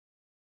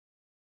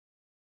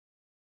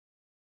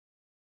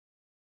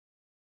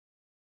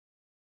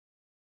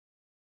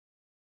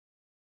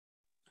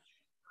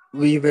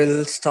We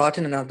will start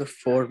in another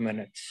 4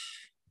 minutes.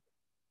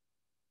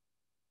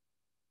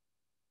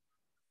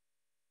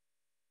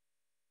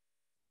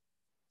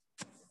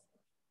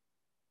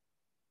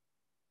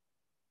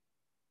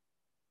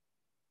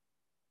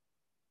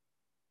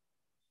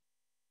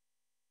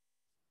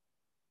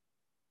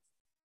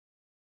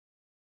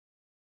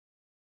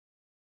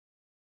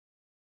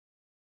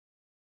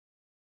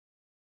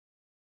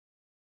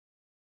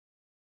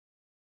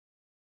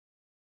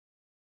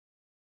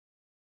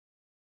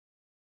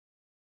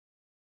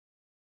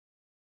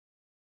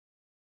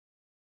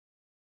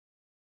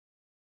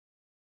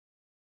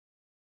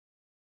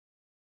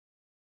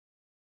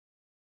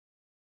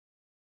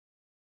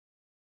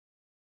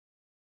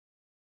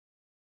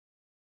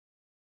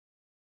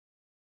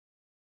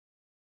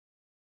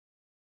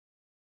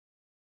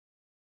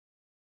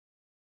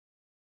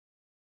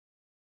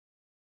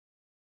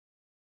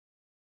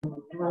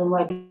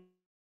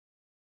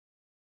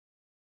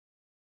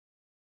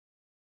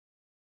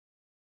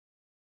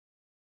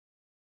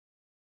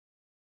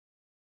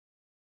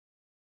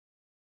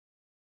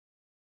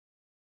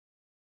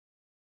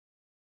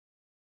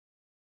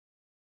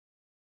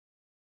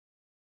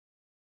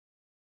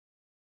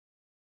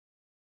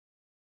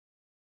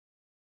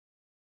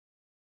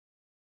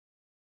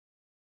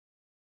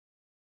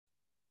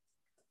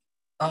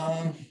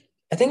 Um,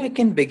 I think we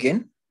can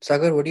begin.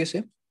 Sagar, what do you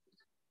say?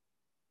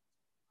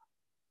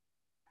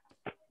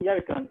 Yeah,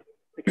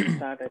 we can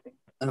start, I think.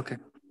 Okay,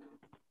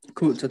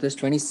 cool. So there's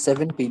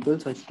 27 people,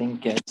 so I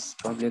think it's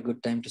probably a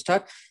good time to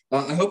start.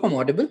 I hope I'm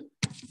audible.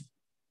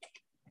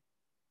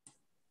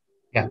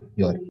 Yeah,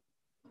 you are.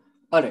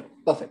 All right,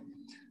 perfect.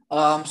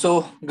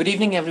 So good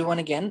evening, everyone,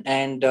 again,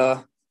 and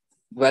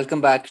welcome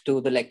back to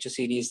the lecture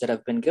series that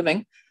I've been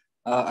giving.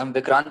 I'm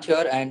Vikrant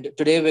here, and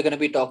today we're going to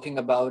be talking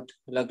about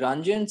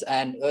Lagrangians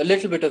and a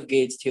little bit of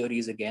gauge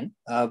theories again.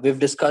 We've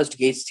discussed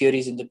gauge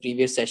theories in the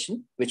previous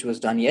session, which was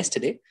done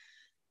yesterday.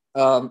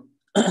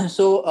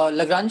 So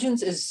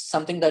Lagrangians is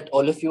something that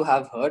all of you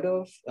have heard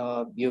of.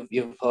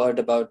 You've heard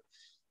about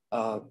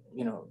the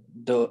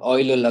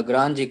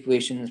Euler-Lagrange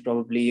equations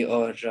probably,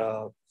 or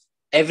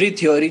every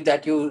theory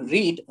that you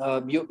read,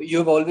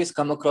 you've always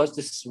come across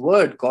this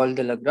word called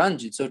the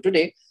Lagrangian. So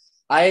today,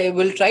 I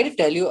will try to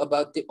tell you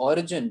about the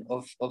origin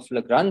of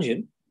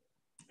Lagrangian.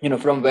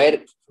 From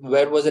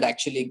where was it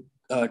actually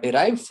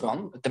derived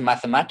from, the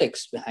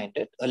mathematics behind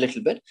it a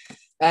little bit,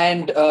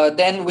 and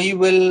then we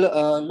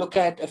will look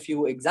at a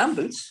few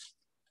examples,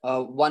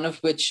 one of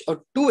which,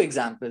 or two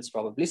examples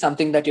probably,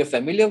 something that you're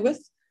familiar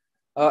with,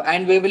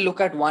 and we will look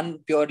at one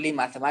purely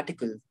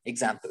mathematical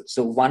example.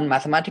 So one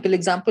mathematical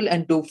example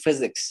and two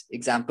physics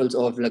examples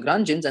of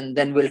Lagrangians, and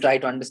then we'll try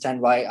to understand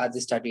why are they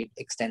studied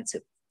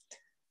extensively.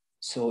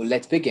 So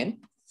let's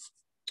begin.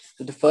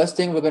 So the first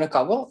thing we're going to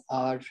cover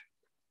are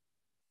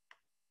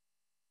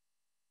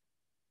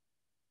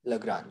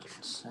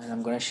Lagrangians, and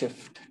I'm going to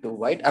shift to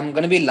white. I'm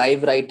going to be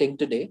live writing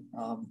today.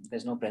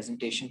 There's no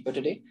presentation for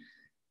today.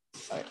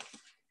 All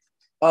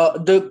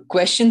right. The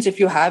questions, if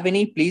you have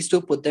any, please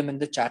do put them in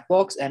the chat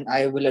box and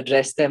I will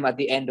address them at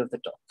the end of the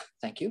talk.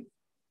 Thank you.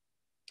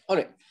 All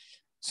right.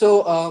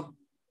 So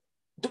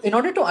in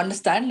order to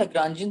understand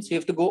Lagrangians, we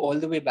have to go all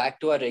the way back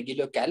to our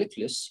regular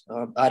calculus,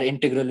 our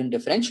integral and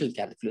differential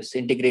calculus,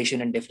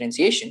 integration and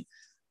differentiation.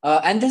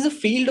 And there's a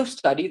field of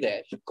study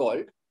there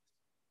called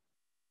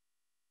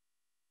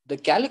the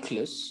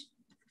calculus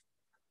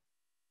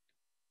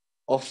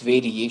of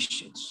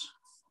variations.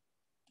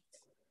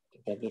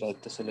 Let me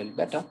write this a little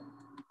better.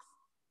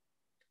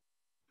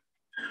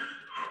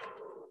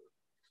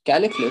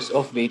 Calculus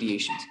of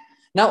variations.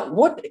 Now,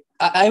 what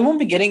I won't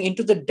be getting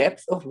into the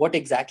depth of what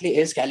exactly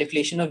is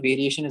calculation of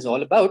variation is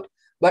all about,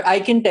 but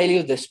I can tell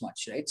you this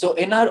much, right? So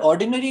in our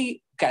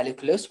ordinary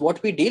calculus,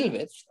 what we deal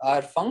with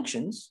are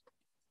functions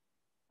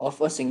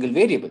of a single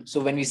variable.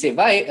 So when we say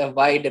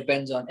y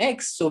depends on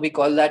x, so we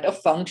call that a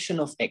function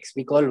of x.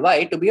 We call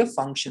y to be a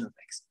function of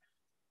x.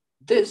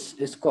 This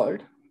is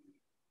called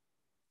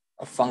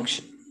a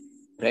function,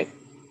 right?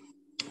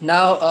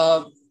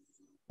 Now,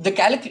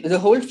 the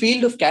whole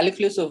field of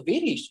calculus of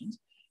variations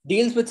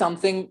deals with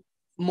something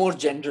more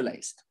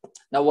generalized.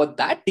 Now, what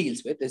that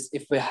deals with is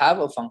if we have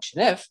a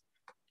function f,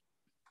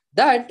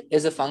 that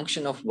is a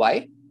function of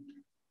y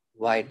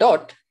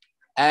dot,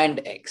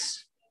 and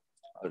x,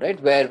 all right,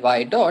 where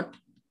y dot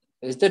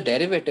is the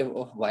derivative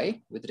of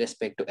y with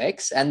respect to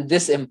x, and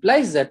this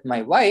implies that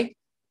my y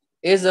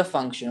is a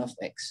function of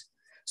x.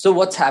 So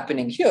what's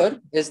happening here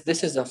is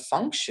this is a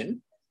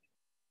function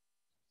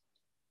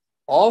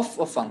of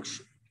a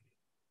function.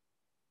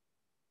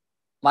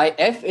 My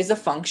f is a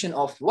function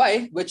of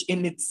y, which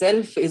in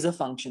itself is a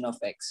function of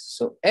x.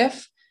 So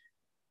f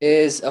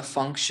is a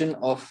function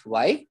of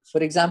y,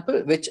 for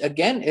example, which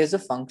again is a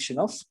function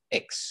of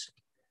x.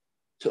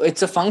 So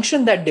it's a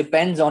function that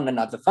depends on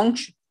another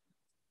function.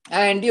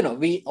 And,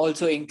 we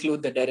also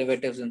include the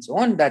derivatives and so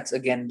on. That's,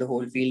 again, the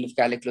whole field of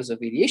calculus of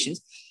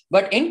variations.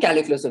 But in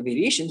calculus of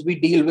variations, we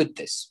deal with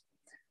this.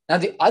 Now,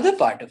 the other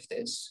part of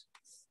this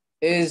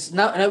is,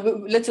 now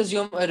let's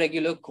assume a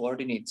regular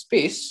coordinate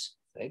space,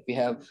 right? We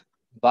have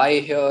y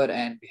here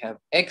and we have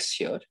x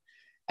here.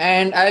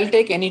 And I'll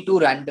take any two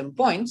random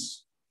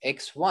points,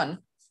 x1,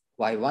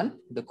 y1,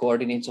 the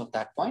coordinates of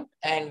that point,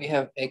 and we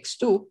have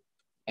x2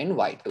 and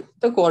y2,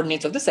 the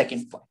coordinates of the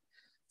second point.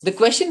 The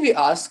question we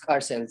ask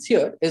ourselves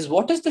here is,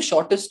 what is the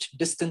shortest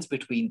distance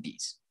between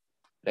these?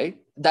 Right?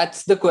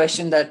 That's the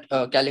question that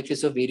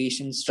calculus of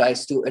variations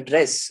tries to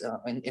address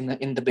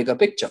in the bigger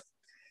picture.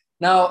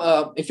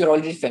 Now, if you're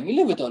already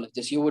familiar with all of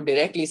this, you would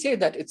directly say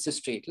that it's a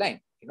straight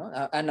line,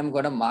 and I'm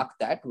going to mark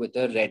that with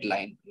a red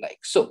line like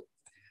so,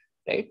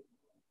 right?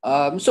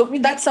 So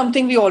that's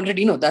something we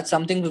already know. That's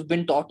something we've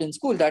been taught in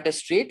school, that a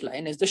straight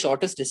line is the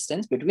shortest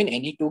distance between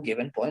any two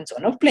given points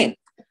on a plane,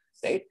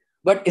 right?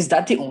 But is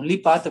that the only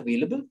path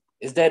available?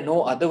 Is there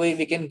no other way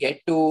we can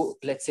get to,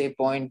 let's say,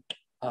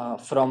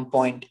 from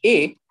point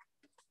A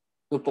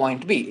to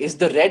point B? Is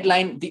the red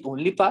line the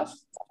only path?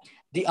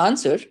 The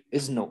answer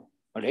is no.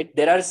 All right.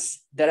 There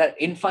are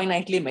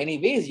infinitely many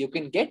ways you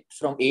can get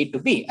from A to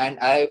B, and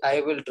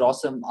I will draw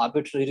some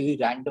arbitrarily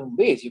random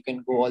ways. You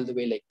can go all the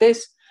way like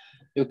this.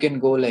 You can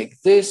go like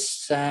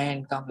this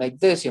and come like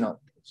this.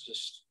 It's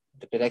just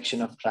the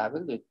direction of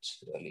travel.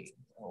 It's really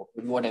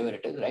whatever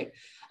it is, right?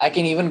 I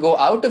can even go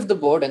out of the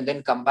board and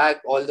then come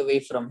back all the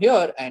way from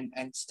here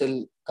and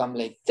still come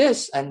like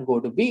this and go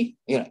to B.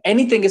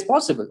 Anything is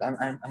possible.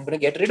 I'm going to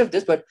get rid of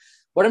this, but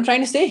what I'm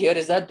trying to say here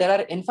is that there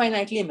are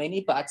infinitely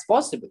many paths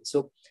possible.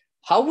 So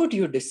how would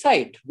you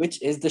decide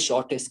which is the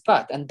shortest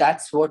path? And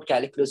that's what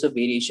calculus of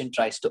variation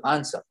tries to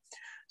answer.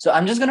 So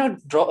I'm just going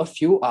to draw a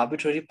few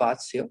arbitrary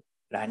paths here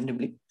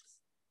randomly.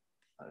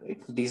 All right.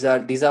 These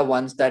are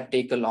ones that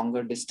take a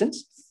longer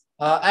distance.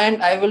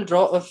 And I will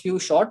draw a few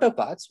shorter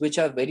paths which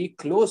are very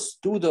close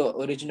to the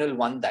original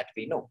one that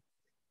we know.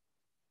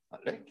 All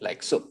right,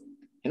 like so.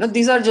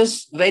 These are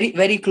just very,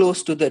 very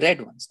close to the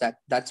red ones.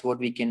 That's what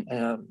we can,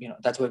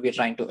 that's what we're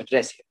trying to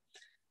address here.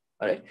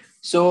 All right.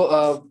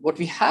 So what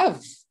we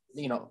have,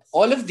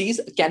 all of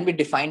these can be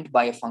defined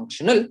by a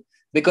functional,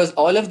 because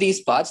all of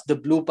these paths, the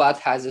blue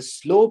path has a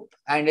slope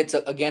and it's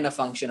again a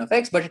function of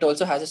x, but it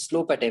also has a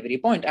slope at every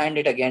point and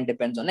it again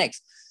depends on x.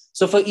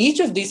 So for each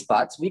of these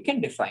paths, we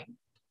can define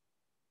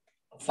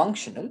a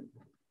functional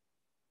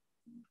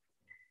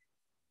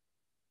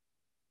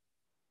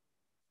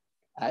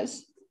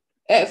as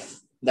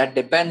f that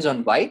depends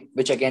on y,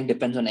 which again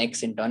depends on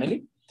x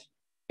internally.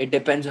 It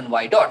depends on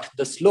y dot,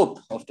 the slope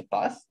of the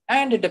path,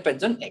 and it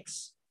depends on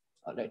x.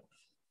 All right.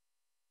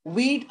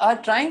 We are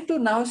trying to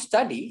now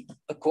study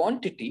a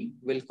quantity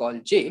we'll call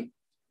j,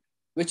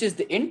 which is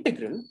the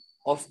integral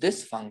of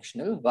this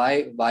functional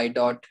y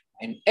dot,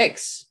 and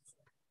x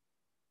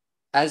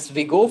as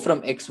we go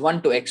from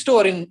x1 to x2,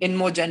 or in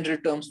more general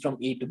terms from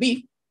a to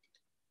b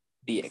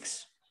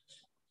dx.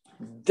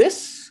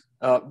 This,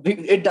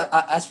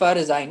 as far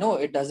as I know,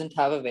 it doesn't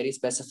have a very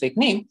specific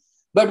name,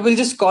 but we'll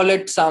just call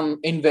it some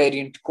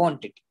invariant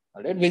quantity.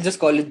 All right, we'll just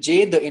call it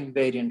j, the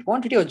invariant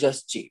quantity, or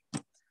just j.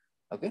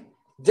 Okay,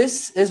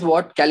 this is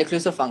what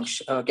calculus of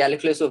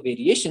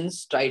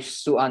variations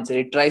tries to answer.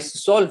 It tries to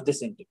solve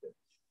this integral.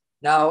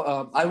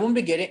 Now, I won't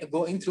be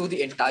going through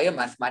the entire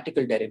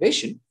mathematical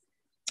derivation,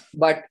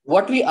 but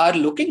what we are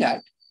looking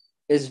at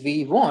is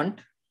we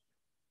want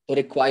the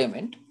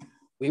requirement.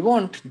 We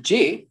want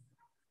j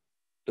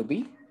to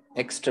be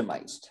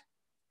extremized.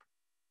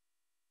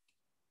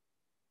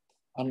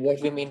 And what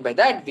we mean by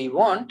that, we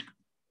want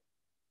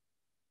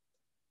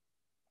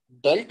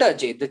delta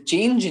j, the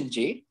change in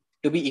j,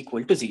 to be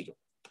equal to 0.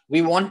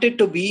 We want it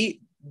to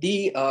be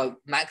the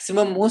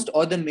maximum most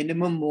or the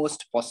minimum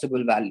most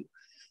possible value.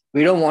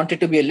 We don't want it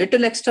to be a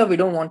little extra. We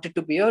don't want it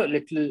to be a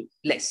little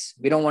less.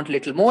 We don't want a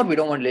little more. We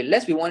don't want a little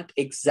less. We want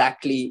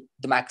exactly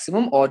the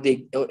maximum or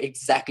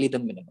exactly the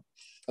minimum.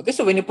 Okay,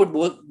 so when you put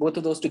both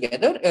of those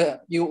together,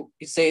 you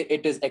say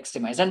it is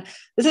extremized. And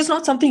this is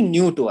not something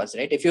new to us,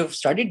 right? If you've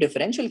studied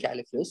differential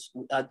calculus,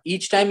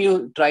 each time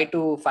you try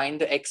to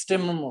find the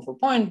extremum of a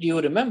point,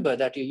 you remember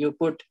that you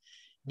put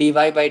dy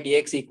by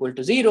dx equal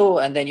to 0,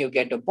 and then you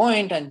get a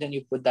point, and then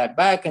you put that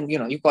back, and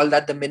you call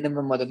that the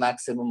minimum or the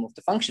maximum of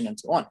the function, and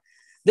so on.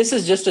 This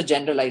is just a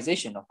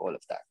generalization of all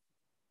of that,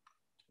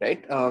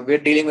 right? We're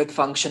dealing with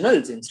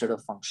functionals instead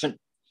of function.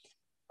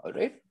 All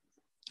right.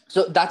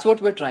 So that's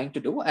what we're trying to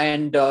do.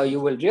 And you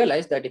will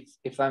realize that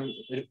if I'm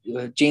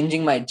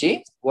changing my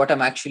j, what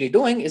I'm actually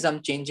doing is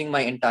I'm changing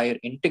my entire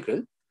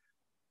integral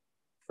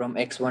from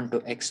x1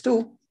 to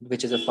x2,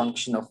 which is a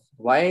function of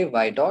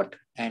y dot,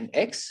 and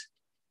x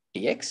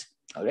dx.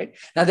 All right.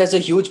 Now there's a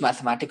huge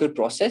mathematical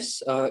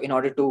process in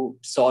order to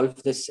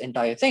solve this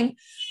entire thing,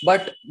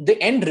 but the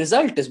end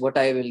result is what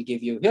I will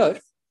give you here.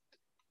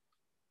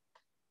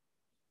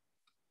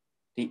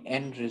 The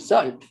end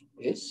result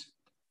is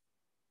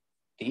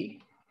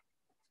the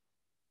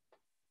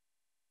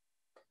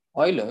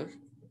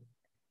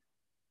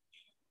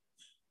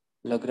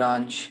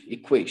Euler-Lagrange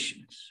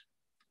equations.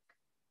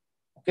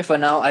 Okay, for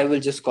now, I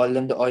will just call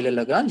them the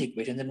Euler-Lagrange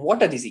equations. And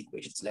what are these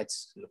equations?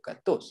 Let's look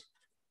at those.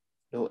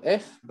 Dou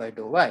f by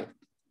dou y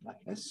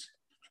minus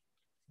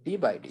d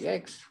by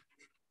dx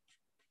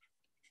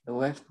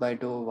dou f by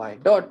dou y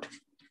dot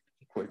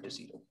equal to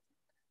 0.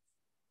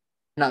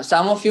 Now,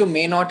 some of you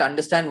may not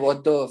understand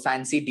what the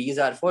fancy D's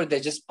are for. They're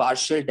just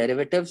partial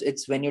derivatives.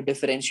 It's when you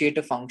differentiate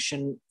a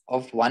function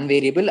of one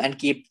variable and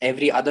keep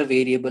every other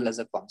variable as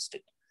a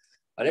constant.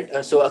 All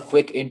right. So a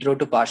quick intro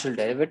to partial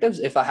derivatives.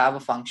 If I have a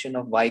function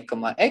of y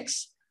comma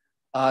x,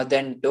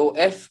 then dou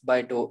f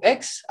by dou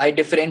x, I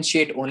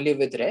differentiate only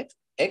with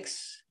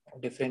x,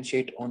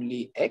 differentiate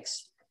only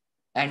x,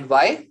 and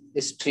y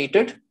is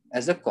treated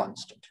as a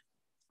constant.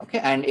 Okay.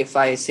 And if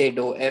I say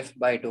dou f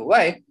by dou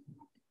y,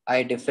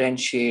 I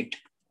differentiate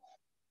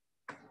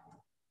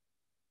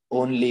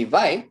only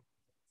y,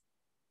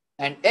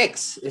 and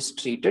x is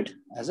treated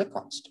as a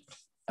constant.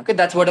 Okay,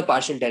 that's what a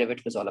partial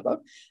derivative is all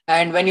about.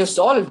 And when you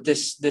solve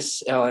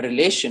this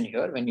relation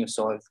here, when you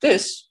solve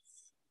this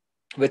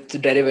with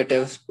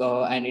derivatives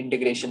and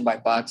integration by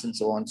parts and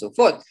so on and so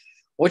forth,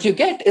 what you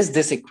get is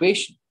this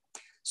equation.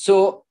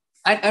 So,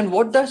 and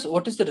what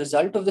is the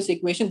result of this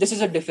equation? This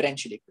is a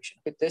differential equation.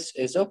 Okay? This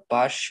is a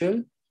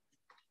partial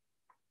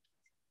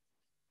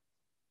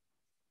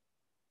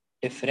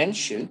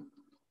differential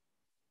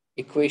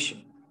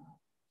equation.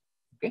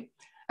 Okay,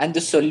 and the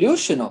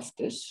solution of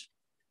this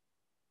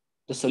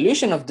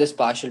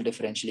partial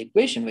differential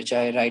equation, which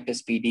I write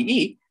as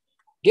PDE,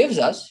 gives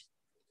us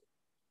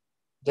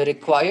the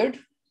required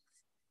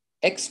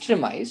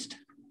extremized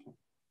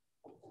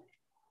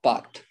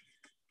part.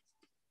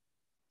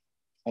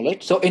 All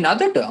right. So in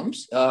other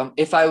terms,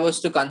 if I was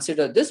to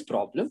consider this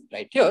problem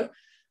right here,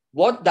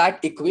 what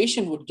that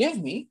equation would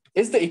give me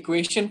is the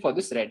equation for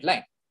this red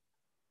line,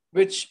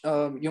 which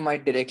you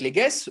might directly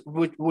guess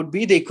would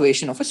be the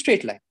equation of a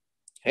straight line.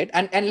 Right.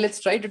 And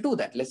let's try to do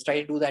that. Let's try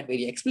to do that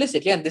very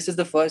explicitly. And this is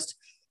the first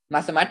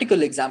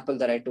mathematical example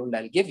that I told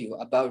I'll give you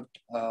about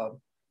the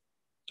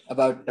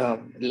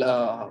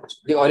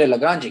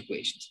Euler-Lagrange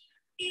equations.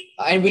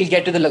 And we'll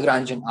get to the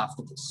Lagrangian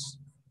after this.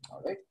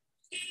 All right.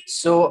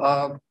 So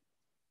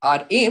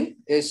our aim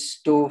is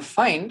to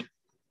find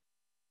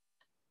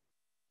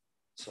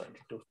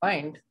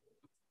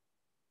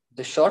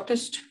the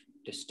shortest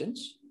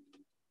distance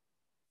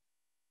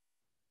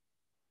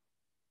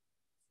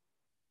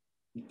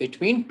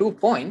between 2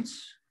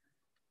 points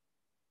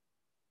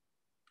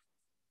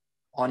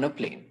on a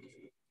plane.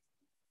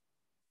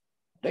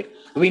 Right?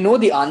 We know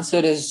the answer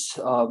is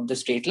the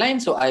straight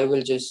line, so I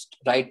will just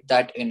write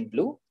that in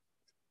blue,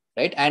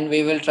 right? And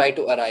we will try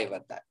to arrive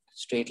at that.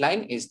 Straight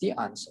line is the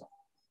answer.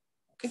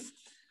 Okay.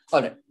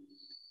 All right.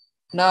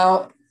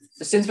 Now,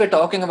 since we're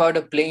talking about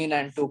a plane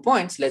and 2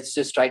 points, let's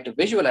just try to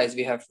visualize.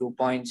 We have 2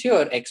 points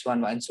here,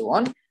 x1, and so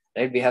on.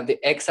 Right? We have the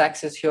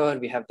x-axis here,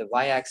 we have the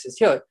y-axis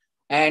here,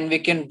 and we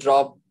can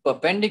draw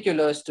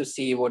perpendiculars to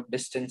see what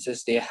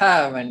distances they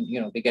have, and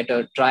we get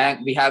a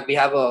triangle. We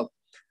have a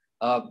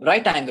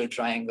right angle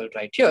triangle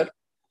right here.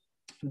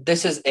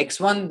 This is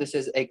x1, this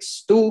is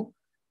x2,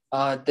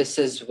 this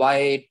is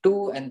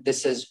y2, and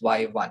this is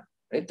y1.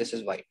 Right? This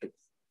is y2.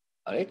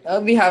 All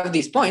right. We have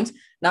these points.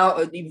 Now,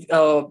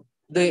 the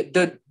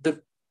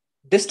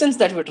distance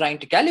that we're trying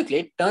to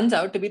calculate turns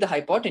out to be the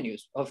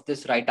hypotenuse of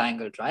this right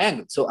angle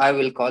triangle. So I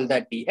will call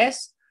that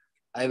ds,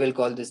 I will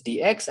call this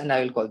dx, and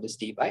I will call this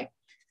dy,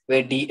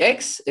 where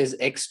dx is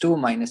x2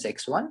 minus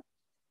x1,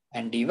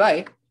 and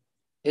dy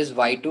is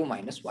y2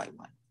 minus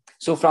y1.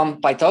 So from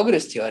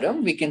Pythagoras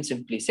theorem, we can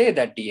simply say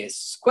that ds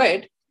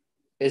squared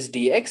is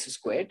dx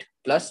squared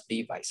plus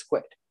dy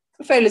squared.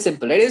 Fairly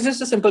simple. It is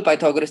just a simple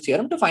Pythagoras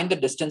theorem to find the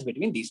distance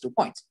between these 2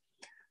 points.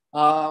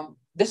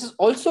 This is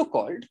also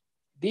called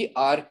the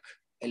arc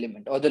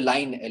element or the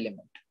line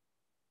element.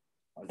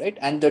 All right,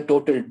 and the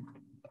total.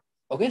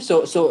 Okay,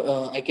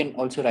 so I can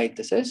also write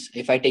this as,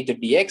 if I take the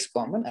dx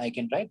common, I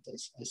can write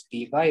this as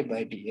dy by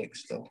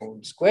dx the whole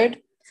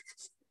squared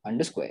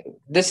under square root.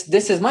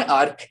 This is my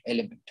arc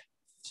element.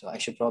 So I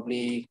should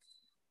probably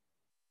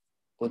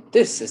put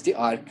this as the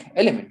arc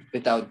element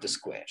without the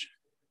square.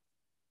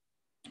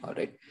 All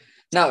right.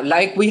 Now,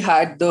 like we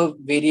had the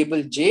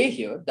variable j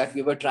here that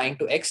we were trying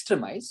to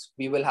extremize,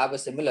 we will have a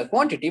similar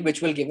quantity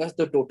which will give us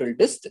the total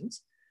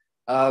distance.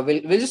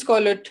 We'll just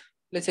call it,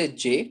 let's say,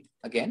 j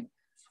again.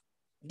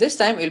 This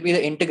time it will be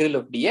the integral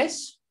of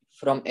ds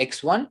from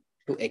x1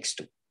 to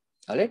x2.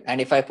 All right.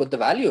 And if I put the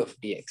value of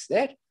dx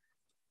there,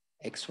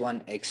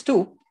 x1,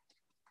 x2,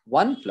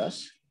 1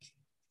 plus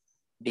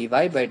dy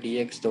by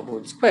dx the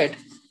whole squared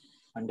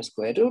under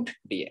square root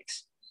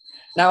dx.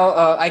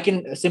 Now, I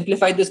can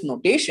simplify this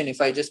notation.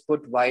 If I just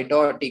put y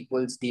dot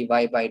equals dy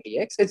by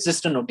dx, it's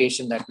just a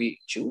notation that we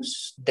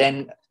choose.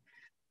 Then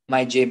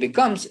my j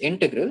becomes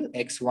integral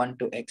x1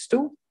 to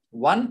x2,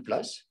 1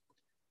 plus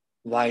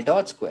y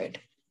dot squared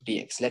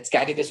dx. Let's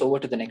carry this over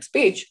to the next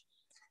page.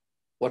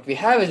 What we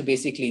have is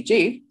basically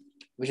j,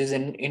 which is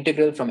an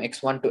integral from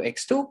x1 to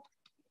x2,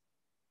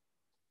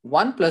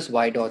 1 plus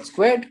y dot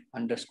squared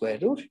under square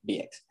root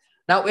dx.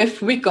 Now,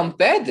 if we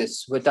compare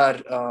this with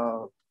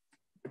our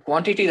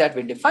quantity that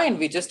we defined,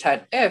 we just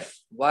had f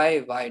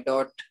y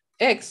dot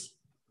x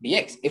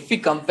dx. If we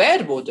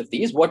compare both of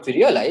these, what we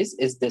realize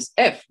is this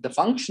f, the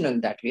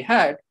functional that we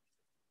had,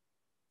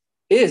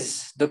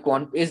 is the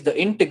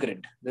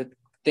integrand.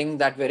 thing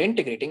that we're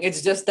integrating.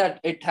 It's just that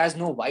it has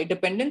no y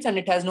dependence and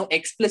it has no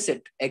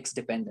explicit x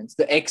dependence.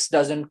 The x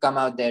doesn't come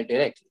out there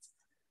directly.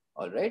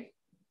 All right.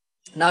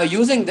 Now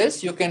using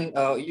this, you can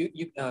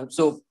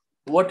so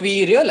what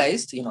we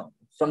realized,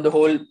 from the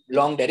whole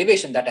long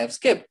derivation that I've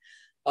skipped,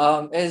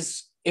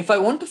 is if I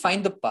want to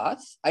find the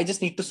path, I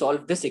just need to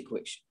solve this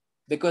equation,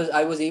 because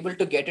I was able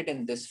to get it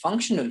in this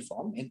functional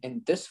form,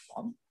 in this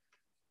form.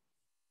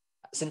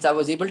 Since I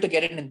was able to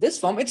get it in this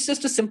form, it's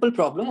just a simple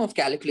problem of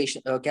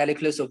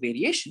calculus of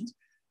variations.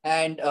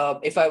 And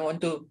if I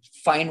want to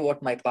find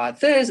what my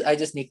path is, I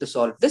just need to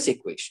solve this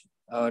equation.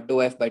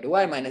 Dou f by dou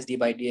y minus d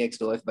by dx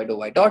dou f by dou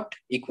y dot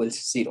equals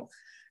 0.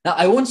 Now,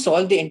 I won't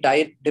solve the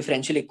entire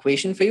differential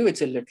equation for you.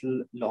 It's a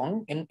little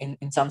long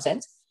in some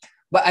sense,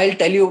 but I'll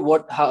tell you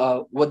what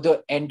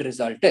the end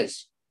result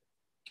is,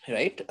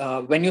 right?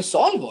 When you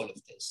solve all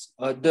of this,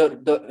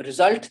 the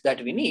result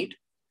that we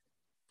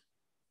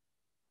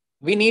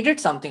needed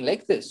something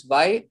like this: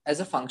 y as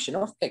a function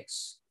of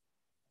x.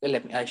 Well,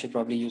 I should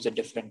probably use a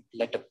different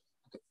letter.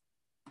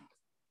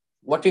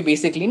 What we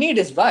basically need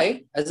is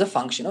y as a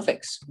function of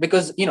x,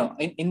 because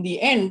in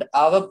the end,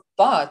 our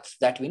path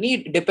that we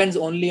need depends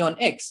only on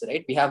x,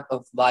 right? We have a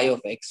y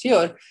of x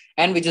here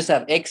and we just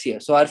have x here.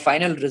 So our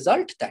final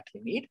result that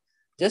we need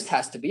just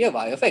has to be a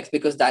y of x,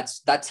 because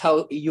that's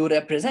how you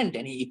represent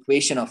any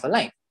equation of a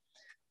line,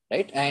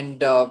 right?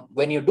 And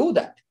when you do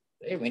that,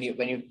 right, when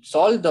you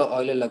solve the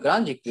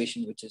Euler-Lagrange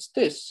equation, which is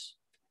this,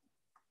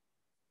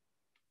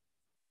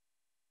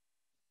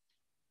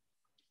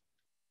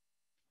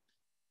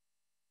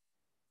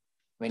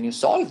 when you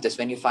solve this,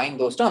 when you find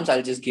those terms,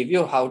 I'll just give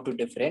you how to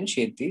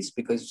differentiate these,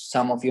 because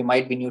some of you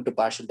might be new to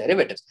partial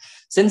derivatives.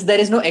 Since there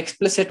is no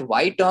explicit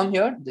y term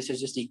here, this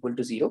is just equal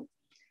to 0.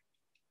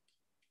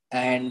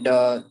 And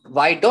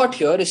y dot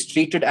here is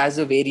treated as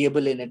a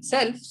variable in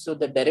itself. So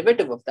the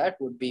derivative of that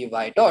would be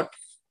y dot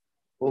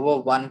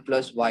over 1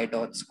 plus y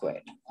dot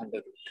squared under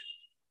root.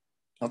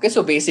 Okay,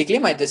 so basically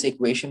this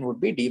equation would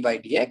be d by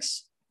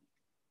dx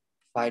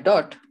y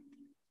dot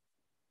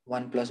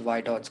 1 plus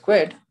y dot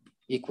squared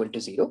equal to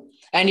 0.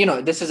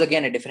 And this is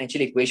again a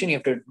differential equation. You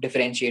have to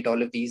differentiate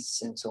all of these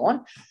and so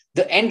on.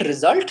 The end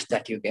result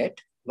that you get,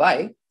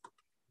 y,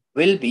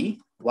 will be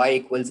y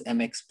equals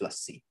mx plus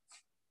c,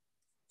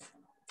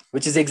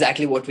 which is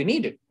exactly what we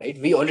needed, right?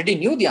 We already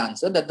knew the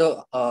answer, that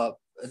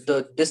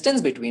the distance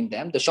between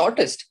them, the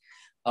shortest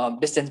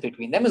distance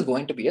between them, is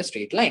going to be a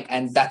straight line.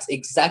 And that's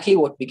exactly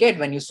what we get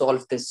when you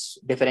solve this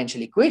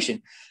differential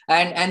equation.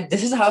 And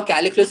this is how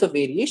calculus of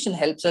variation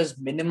helps us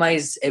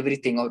minimize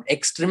everything or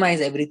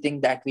extremize everything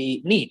that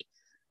we need,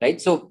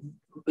 right? So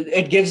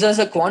it gives us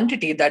a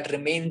quantity that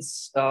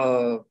remains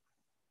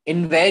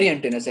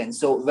invariant in a sense.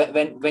 So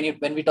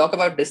when we talk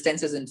about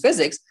distances in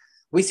physics,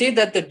 we say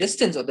that the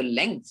distance or the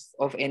length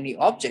of any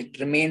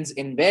object remains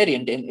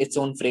invariant in its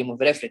own frame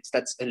of reference.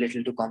 That's a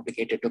little too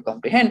complicated to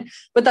comprehend,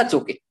 but that's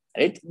okay,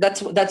 right?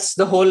 That's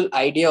the whole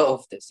idea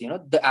of this.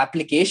 The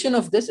application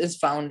of this is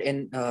found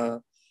in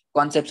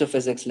concepts of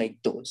physics like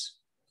those.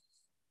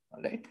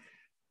 All right.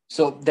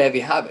 So there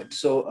we have it.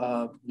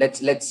 So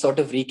let's sort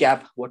of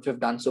recap what we've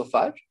done so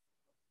far.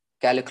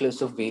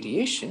 Calculus of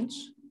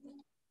variations.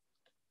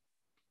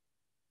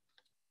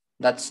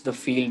 That's the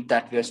field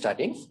that we are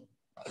studying.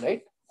 All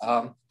right.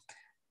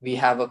 We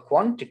have a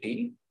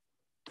quantity,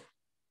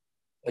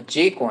 a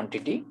j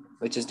quantity,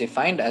 which is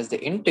defined as the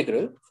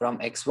integral from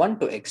x1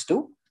 to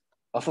x2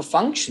 of a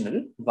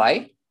functional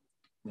y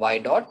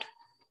dot,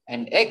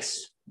 and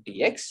x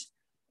dx,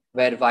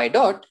 where y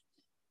dot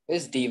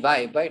is dy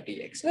by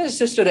dx. It's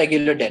just a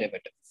regular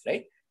derivative,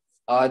 right?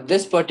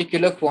 This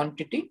particular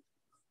quantity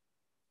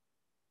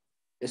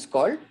is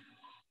called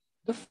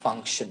the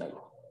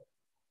functional.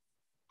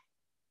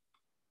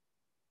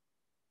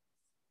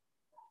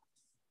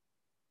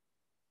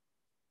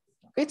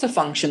 Okay, it's a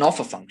function of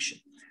a function.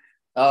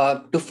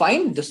 To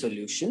find the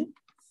solution,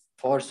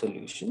 for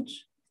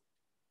solutions,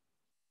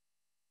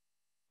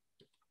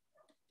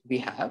 we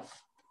have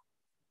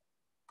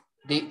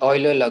the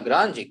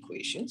Euler-Lagrange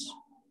equations,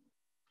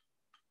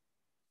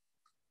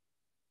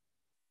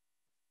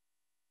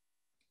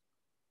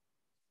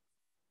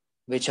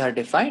 which are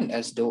defined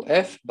as dou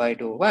f by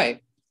dou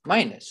y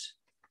minus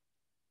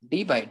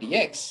d by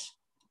dx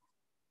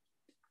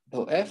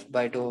dou f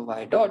by dou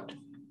y dot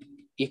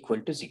equal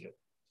to 0.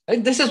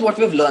 Right? This is what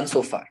we've learned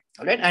so far.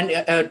 All right.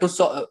 And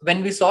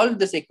when we solve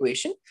this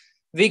equation,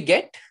 we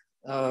get,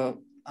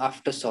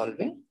 after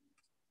solving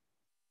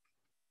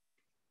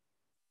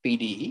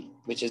PDE,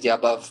 which is the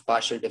above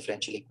partial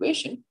differential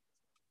equation,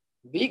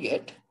 we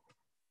get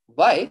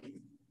y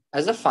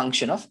as a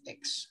function of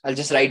x. I'll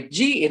just write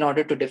g in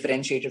order to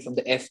differentiate it from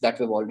the f that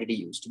we've already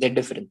used. They're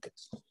different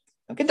things.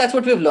 Okay, that's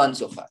what we've learned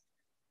so far.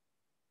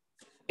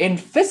 In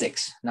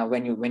physics, now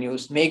when you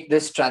make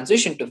this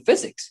transition to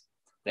physics,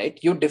 right,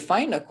 you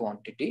define a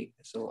quantity.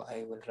 So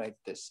I will write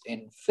this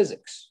in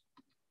physics.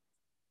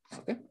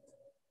 Okay,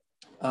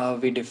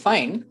 we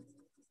define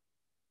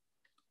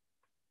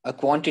a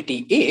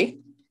quantity A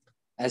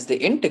as the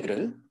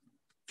integral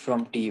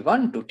from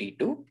T1 to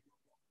T2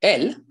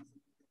 L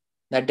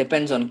that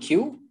depends on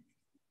Q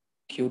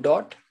q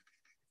dot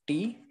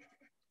t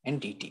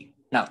and dt.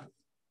 Now,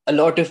 a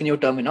lot of new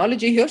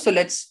terminology here. So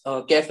let's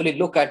carefully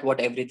look at what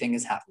everything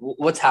is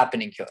what's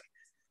happening here.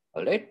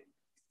 All right.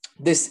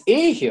 This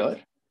A here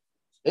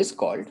is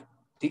called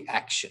the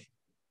action.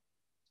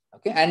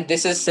 Okay. And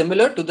this is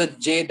similar to the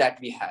J that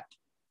we had.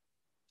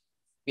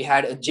 We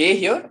had a J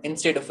here.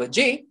 Instead of a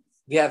J,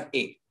 we have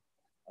A.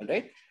 All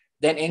right.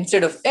 Then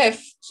instead of F,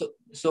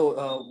 so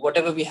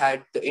whatever we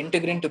had the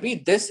integrand to be,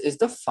 this is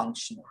the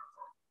functional.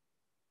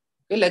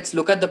 Okay, let's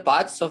look at the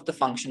parts of the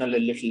functional a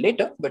little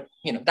later, but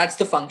that's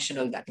the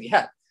functional that we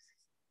have.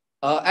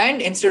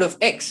 And instead of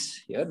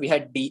x here, we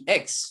had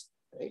dx.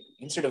 Right?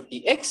 Instead of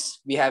dx,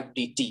 we have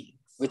dt,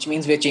 which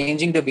means we're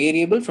changing the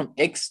variable from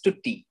x to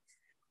t.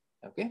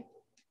 Okay.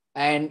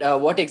 And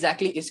what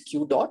exactly is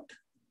q dot?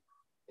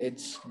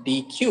 It's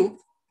dq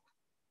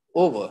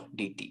over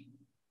dt.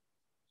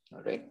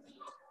 All right.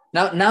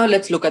 Now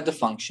let's look at the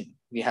function.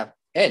 We have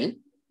L,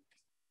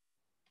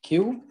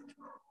 Q,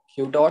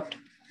 Q dot,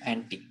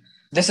 and T.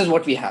 This is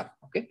what we have.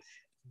 Okay.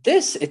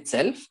 This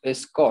itself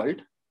is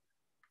called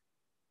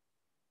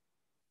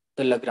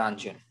the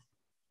Lagrangian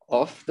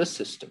of the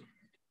system.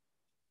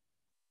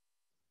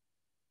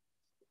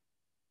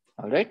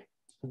 All right.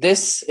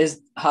 This is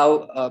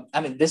how,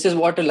 this is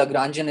what a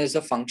Lagrangian is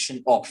a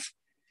function of.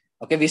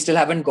 Okay, we still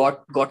haven't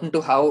gotten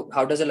to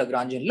how does a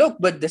Lagrangian look,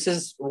 but this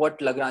is what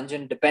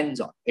Lagrangian depends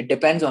on. It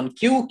depends on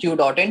Q, Q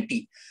dot, and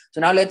T.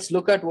 So now let's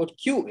look at what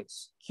Q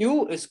is.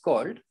 Q is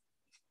called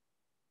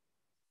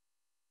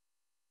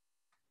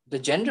the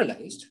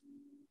generalized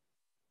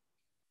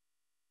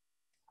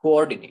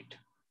coordinate.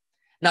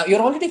 Now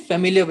you're already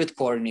familiar with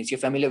coordinates. You're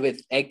familiar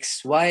with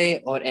X,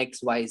 Y, or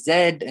X, Y, Z,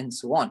 and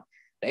so on,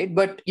 right?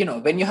 But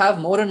when you have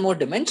more and more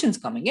dimensions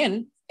coming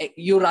in,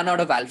 you run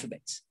out of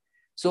alphabets.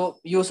 So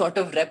you sort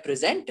of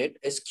represent it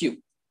as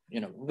Q,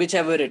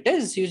 whichever it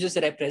is, you just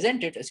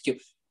represent it as Q.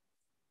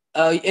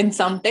 In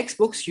some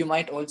textbooks, you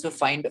might also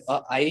find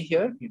a I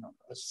here,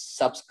 a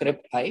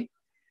subscript I.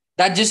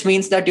 That just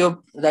means that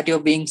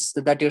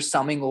you're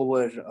summing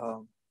over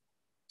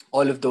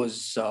all of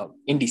those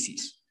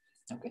indices.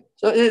 Okay,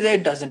 so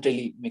it doesn't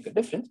really make a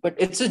difference, but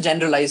it's a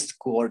generalized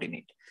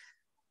coordinate.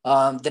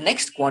 The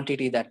next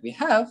quantity that we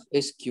have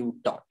is Q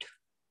dot,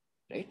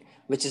 right,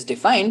 which is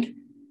defined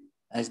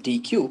as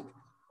dq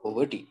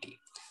over dt.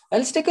 Now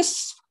let's take a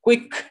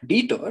quick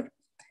detour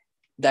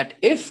that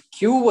if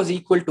q was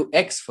equal to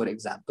x, for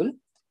example,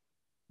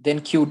 then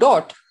q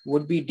dot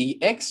would be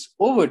dx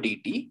over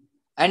dt,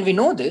 and we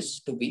know this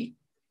to be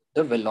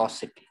the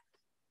velocity,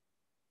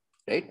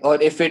 right?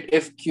 Or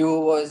if q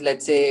was,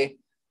 let's say,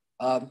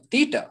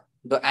 theta,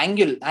 the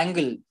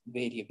angle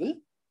variable,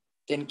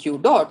 then q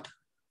dot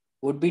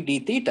would be d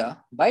theta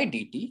by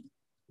dt,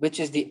 which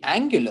is the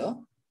angular,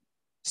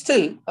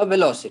 still a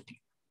velocity.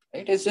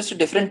 Right? It's just a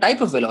different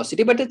type of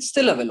velocity, but it's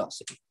still a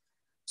velocity.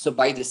 So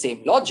by the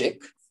same logic,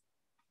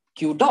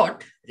 q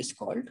dot is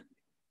called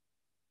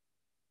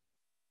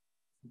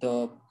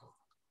the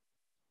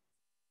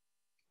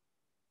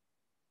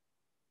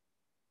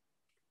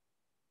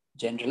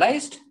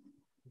generalized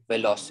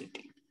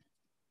velocity,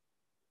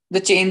 the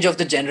change of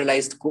the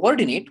generalized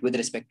coordinate with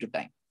respect to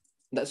time.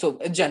 So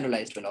a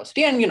generalized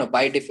velocity, and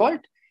by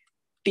default,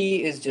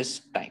 t is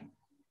just time.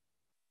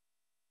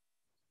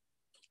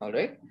 All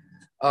right.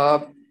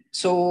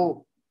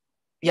 So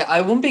yeah,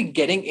 I won't be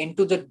getting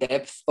into the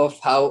depth of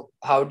how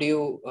do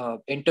you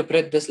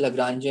interpret this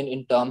Lagrangian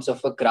in terms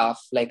of a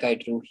graph like I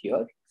drew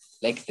here,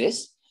 like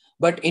this.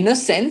 But in a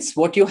sense,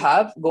 what you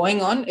have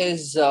going on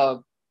is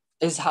how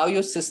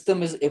your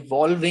system is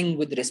evolving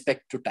with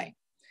respect to time.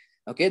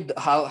 Okay,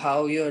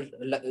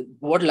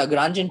 what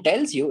Lagrangian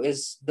tells you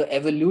is the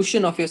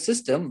evolution of your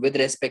system with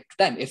respect to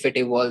time, if it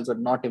evolves or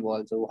not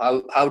evolves, or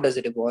how does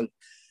it evolve,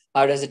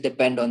 how does it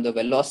depend on the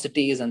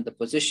velocities and the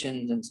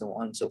positions and so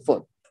on and so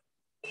forth.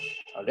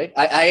 All right,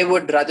 I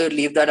would rather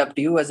leave that up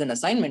to you as an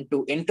assignment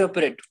to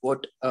interpret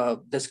what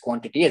this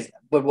quantity is.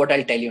 But what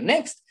I'll tell you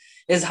next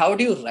is how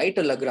do you write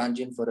a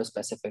Lagrangian for a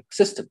specific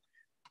system.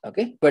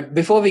 Okay, but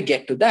before we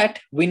get to that,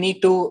 we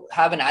need to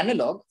have an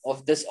analog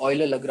of this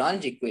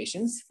Euler-Lagrange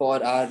equations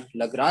for our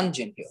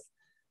Lagrangian here.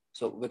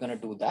 So we're going to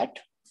do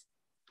that.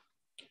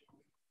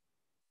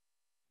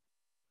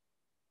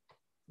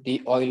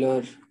 The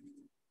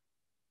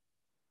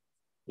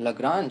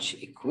Euler-Lagrange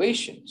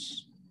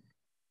equations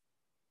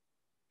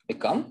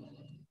become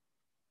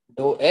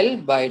dou L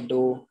by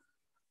dou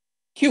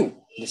Q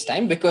this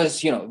time,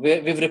 because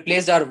we've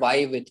replaced our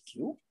y with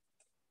Q,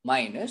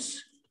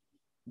 minus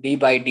d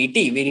by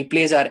dt. We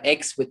replace our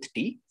x with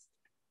t.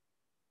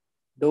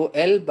 Dou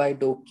L by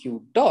dou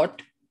Q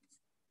dot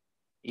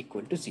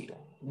equal to 0,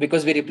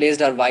 because we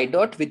replaced our y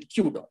dot with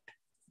Q dot.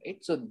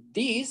 Right? So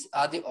these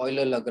are the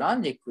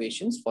Euler-Lagrange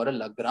equations for a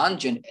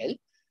Lagrangian L.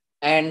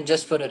 And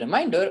just for a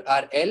reminder,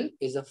 our L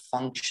is a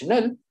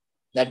functional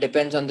that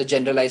depends on the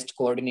generalized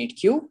coordinate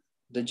q,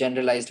 the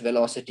generalized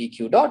velocity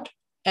q dot,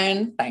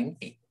 and time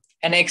t,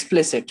 an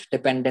explicit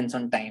dependence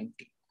on time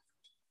t.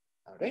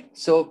 All right,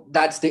 so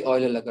that's the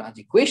Euler-Lagrange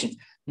equation.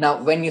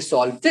 Now, when you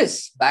solve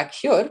this back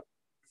here,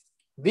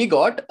 we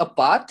got a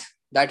path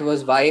that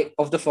was y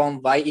of the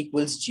form y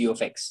equals g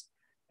of x,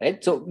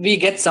 right? So we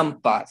get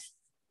some path.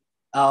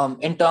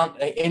 In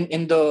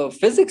the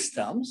physics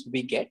terms,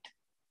 we get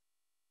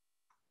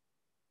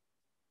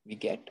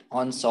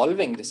on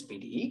solving this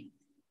PDE,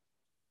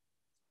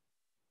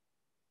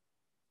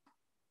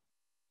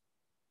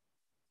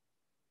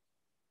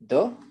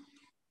 the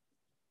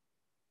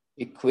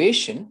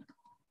equation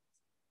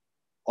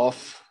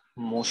of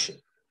motion.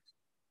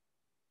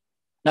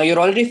 Now you're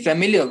already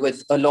familiar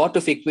with a lot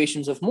of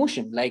equations of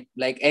motion, like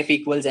F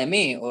equals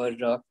ma,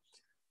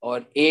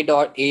 or a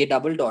dot a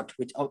double dot,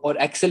 which or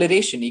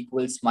acceleration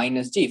equals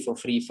minus g for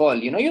free fall.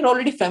 You're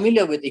already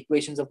familiar with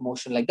equations of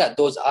motion like that.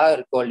 Those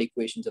are called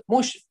equations of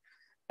motion,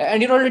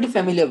 and you're already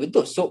familiar with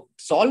those. So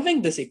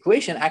solving this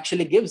equation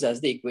actually gives us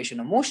the equation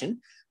of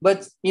motion.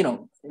 But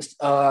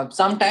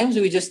sometimes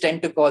we just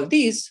tend to call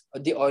these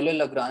the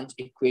Euler-Lagrange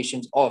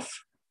equations of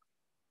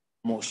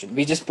motion.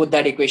 We just put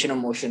that equation of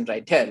motion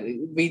right here.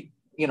 We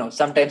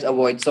sometimes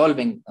avoid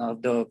solving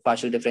the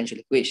partial differential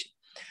equation.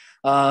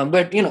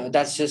 But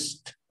that's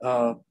just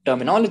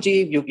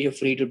terminology. You're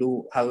free to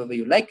do however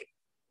you like.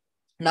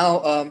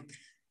 Now,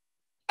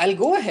 I'll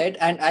go ahead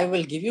and I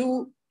will give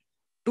you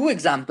two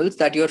examples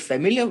that you're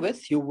familiar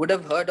with, you would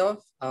have heard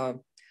of.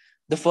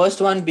 The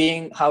first one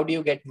being, how do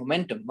you get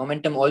momentum?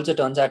 Momentum also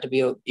turns out to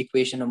be an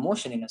equation of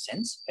motion in a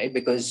sense, right?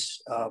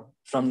 Because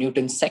from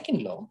Newton's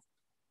second law,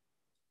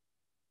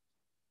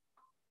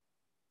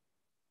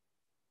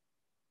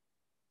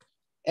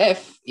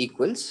 F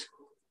equals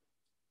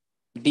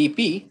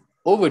dp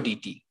over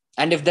dt.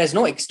 And if there's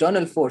no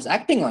external force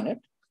acting on it,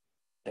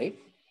 right?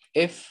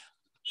 If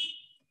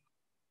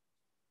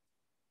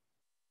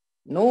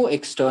no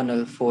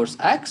external force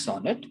acts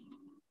on it,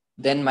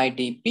 then my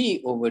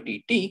dp over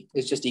dt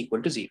is just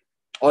equal to 0,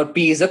 or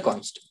p is a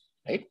constant,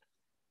 right?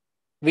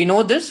 We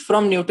know this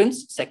from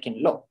Newton's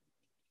second law,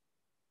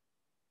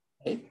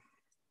 right?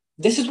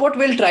 This is what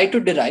we'll try to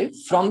derive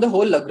from the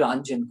whole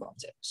Lagrangian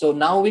concept. So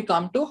now we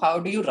come to, how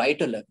do you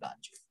write a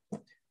Lagrangian?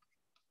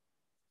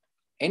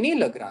 Any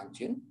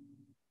Lagrangian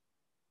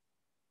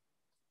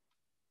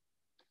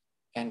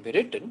can be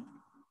written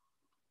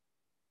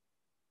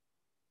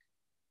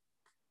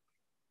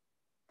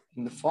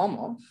in the form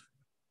of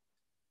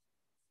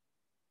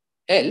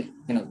L,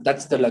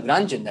 that's the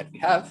Lagrangian that we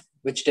have,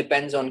 which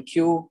depends on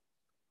Q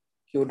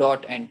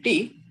dot and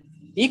T,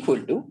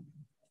 equal to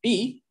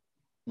P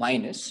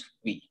minus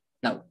V.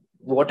 Now,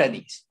 what are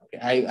these?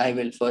 Okay, I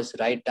will first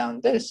write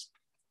down this.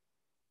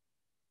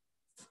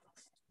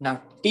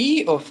 Now,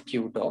 T of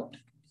Q dot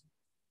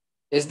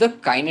is the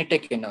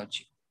kinetic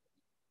energy.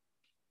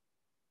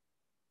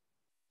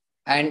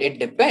 And it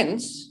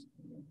depends,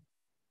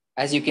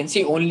 as you can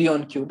see, only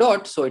on Q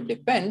dot. So it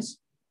depends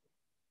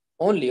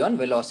only on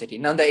velocity.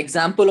 Now, the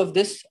example of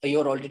this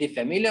you're already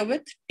familiar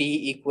with,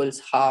 T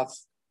equals half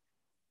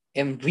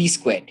mv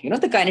squared,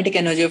 the kinetic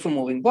energy of a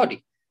moving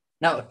body.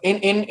 Now,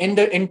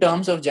 in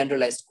terms of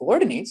generalized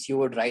coordinates, you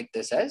would write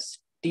this as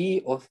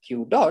T of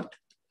Q dot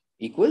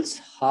equals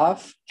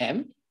half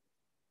m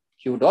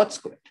Q dot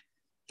squared.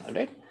 All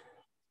right.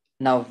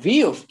 Now,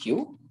 V of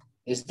Q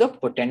is the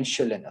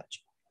potential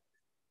energy.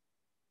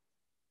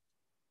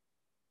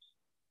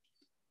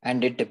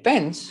 And it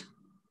depends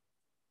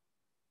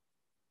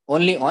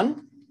only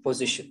on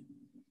position,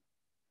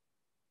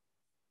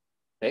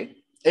 right?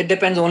 It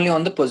depends only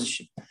on the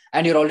position.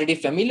 And you're already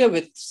familiar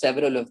with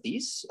several of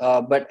these,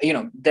 but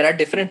there are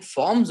different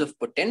forms of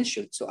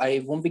potential. So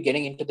I won't be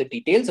getting into the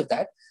details of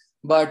that,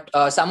 but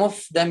some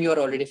of them you're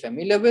already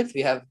familiar with.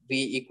 We have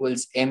V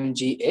equals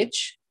mgh,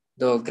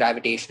 the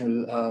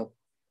gravitational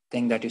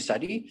thing that you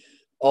study.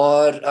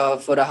 Or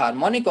for a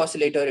harmonic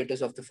oscillator, it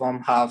is of the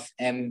form half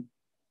m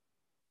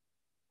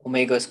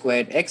omega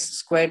squared x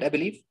squared, I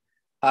believe,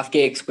 half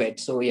kx squared.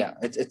 So yeah,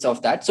 it's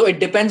of that. So it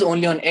depends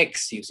only on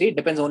x, you see, it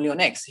depends only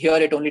on x. Here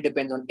it only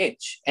depends on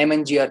h. M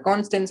and g are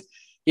constants.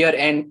 Here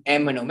m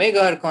and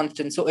omega are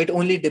constants. So it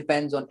only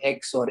depends on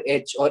x or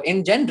h, or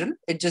in general,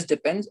 it just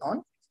depends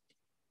on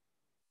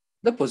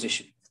the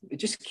position,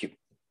 which is q.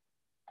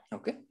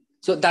 Okay.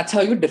 So that's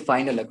how you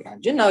define a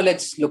Lagrangian. Now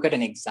let's look at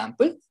an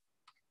example.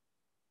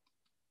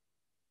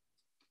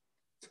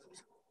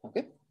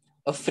 Okay.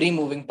 A free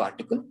moving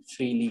particle,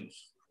 freely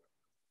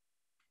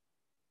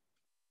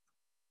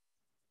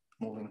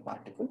moving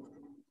particle.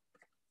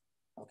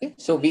 Okay,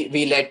 so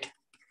we let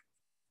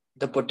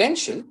the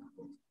potential,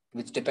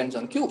 which depends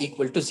on Q,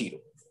 equal to 0.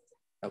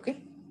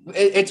 Okay,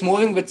 it's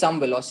moving with some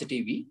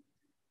velocity V,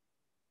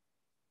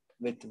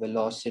 with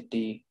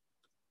velocity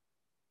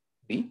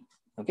V.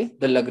 Okay,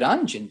 the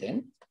Lagrangian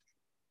then,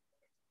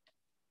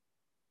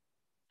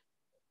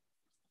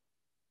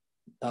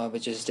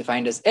 which is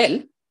defined as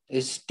L,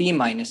 is T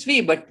minus V,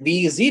 but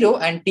V is 0,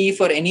 and T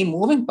for any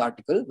moving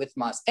particle with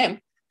mass M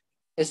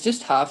is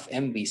just half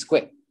mv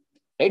squared.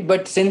 Right?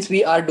 But since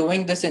we are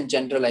doing this in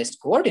generalized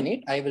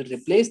coordinate, I will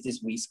replace this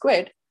v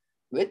squared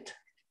with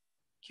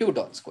q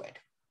dot squared.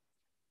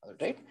 All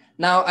right.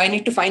 Now I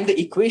need to find the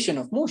equation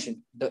of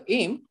motion. The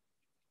aim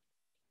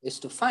is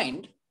to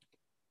find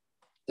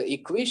the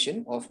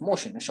equation of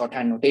motion. A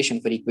shorthand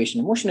notation for equation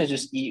of motion is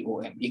just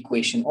EOM,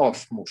 equation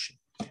of motion,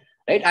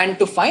 right? And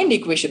to find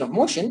equation of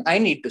motion, I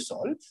need to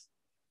solve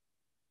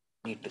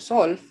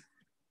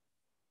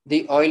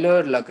the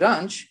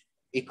Euler-Lagrange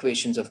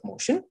equations of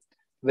motion,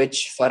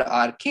 which for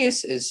our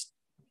case is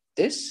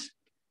this.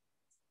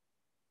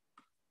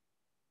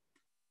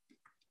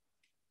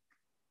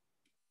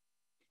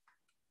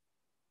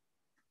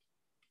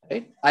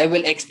 Right? I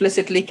will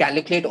explicitly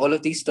calculate all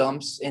of these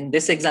terms in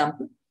this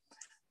example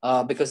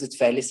because it's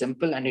fairly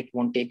simple and it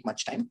won't take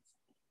much time.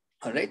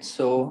 All right,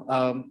 so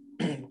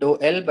dou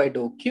L by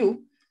dou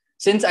Q,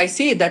 since I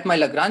see that my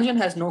Lagrangian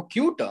has no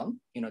Q term,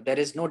 there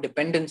is no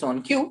dependence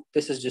on Q,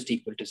 this is just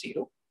equal to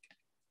 0.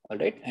 All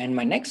right, and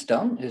my next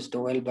term is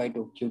dou L by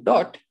dou Q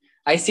dot.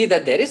 I see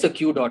that there is a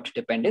Q dot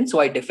dependence, so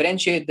I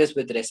differentiate this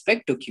with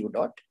respect to Q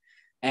dot.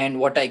 And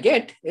what I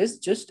get is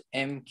just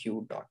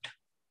MQ dot.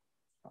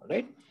 All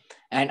right.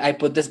 And I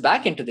put this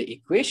back into the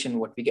equation.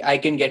 What we get, I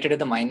can get rid of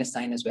the minus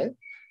sign as well.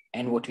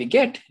 And what we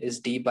get is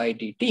d by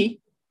dt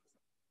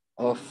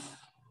of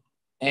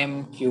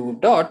mq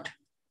dot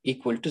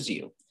equal to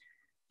 0.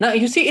 Now,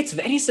 you see, it's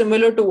very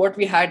similar to what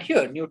we had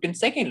here, Newton's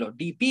second law,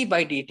 dp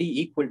by dt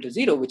equal to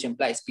 0, which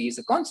implies p is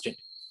a constant,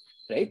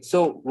 right?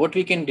 So what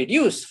we can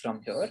deduce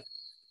from here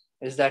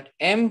is that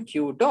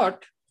mq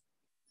dot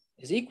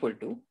is equal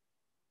to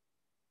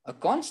a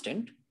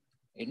constant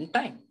in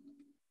time,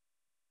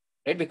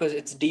 right? Because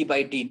it's d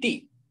by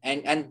dt.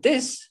 And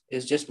this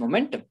is just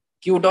momentum.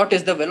 Q dot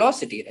is the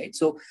velocity, right?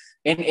 So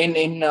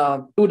in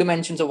 2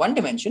 dimensions or 1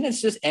 dimension, it's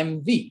just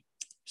mv.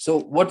 So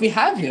what we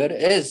have here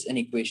is an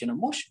equation of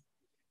motion,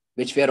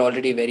 which we are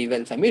already very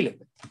well familiar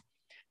with,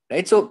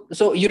 right?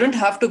 So you don't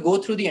have to go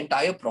through the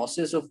entire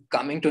process of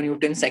coming to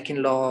Newton's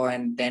second law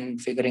and then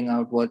figuring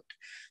out what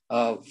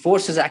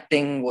force is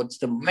acting, what's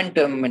the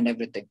momentum and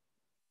everything.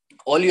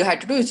 All you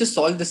had to do is just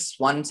solve this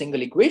one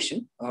single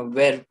equation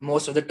where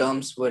most of the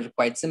terms were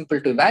quite simple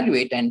to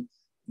evaluate, and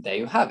there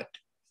you have it.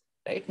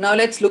 Right, now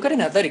let's look at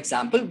another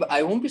example, but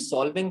I won't be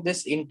solving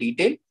this in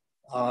detail.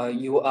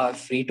 You are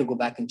free to go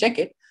back and check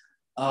it.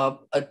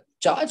 A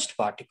charged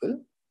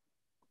particle.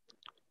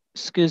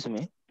 Excuse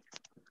me.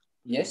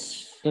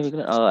 Yes.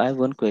 Yeah, I have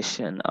one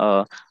question.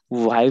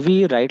 Why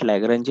we write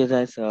Lagrangians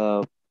as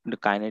the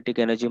kinetic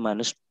energy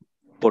minus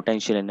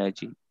potential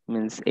energy?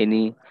 Means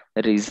any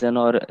reason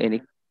or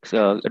any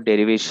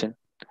derivation?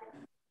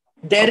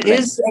 There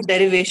is a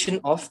derivation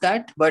of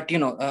that, but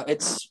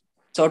it's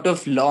sort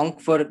of long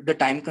for the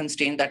time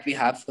constraint that we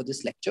have for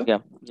this lecture.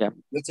 Yeah.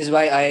 Which is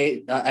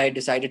why I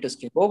decided to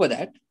skip over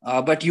that.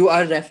 But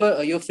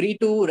you're free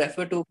to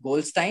refer to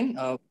Goldstein,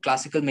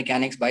 Classical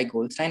Mechanics by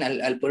Goldstein.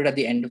 I'll put it at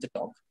the end of the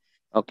talk.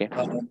 Okay.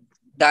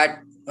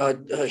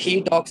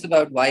 He talks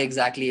about why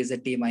exactly is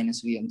it T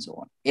minus V and so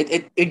on.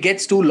 It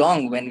gets too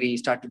long when we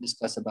start to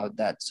discuss about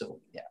that. So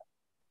yeah.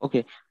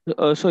 Okay.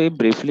 So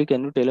briefly,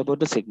 can you tell about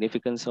the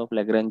significance of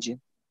Lagrangian?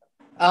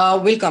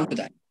 We'll come to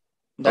that.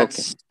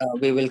 Okay.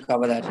 We will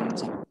cover that in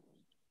some.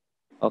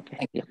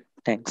 Okay. Yeah.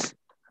 Thanks.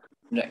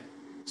 Right.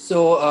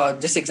 So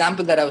this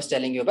example that I was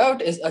telling you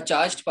about is a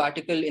charged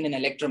particle in an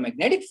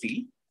electromagnetic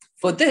field.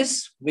 For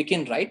this, we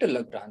can write a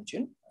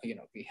Lagrangian.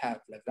 We have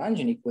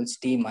Lagrangian equals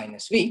T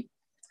minus V.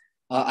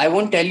 I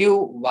won't tell you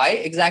why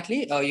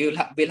exactly.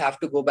 We'll have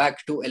to go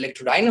back to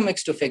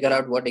electrodynamics to figure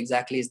out what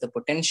exactly is the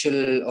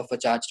potential of a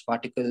charged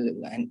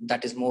particle and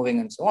that is moving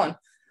and so on,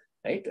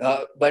 right?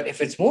 But if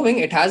it's moving,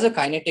 it has a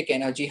kinetic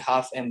energy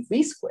half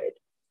mv squared.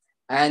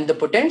 And the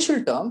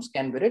potential terms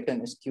can be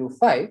written as q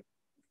phi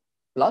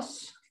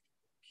plus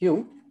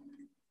q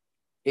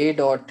a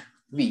dot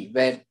v,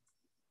 where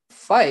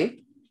phi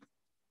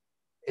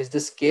is the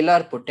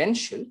scalar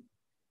potential.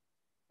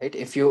 Right?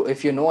 If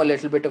you know a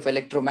little bit of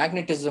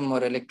electromagnetism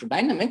or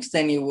electrodynamics,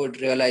 then you would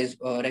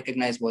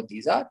recognize what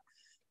these are.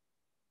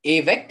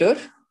 A vector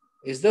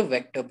is the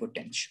vector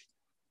potential.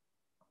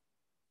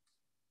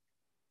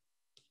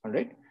 All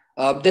right.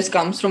 This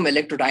comes from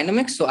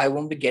electrodynamics, so I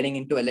won't be getting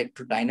into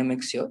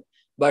electrodynamics here.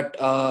 But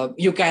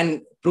you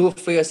can prove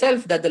for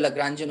yourself that the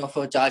Lagrangian of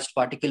a charged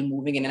particle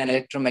moving in an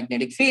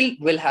electromagnetic field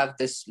will have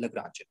this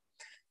Lagrangian.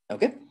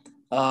 Okay.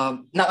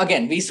 Now,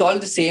 again, we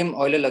solve the same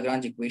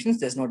Euler-Lagrange equations.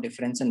 There's no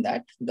difference in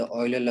that. The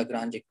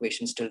Euler-Lagrange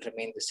equations still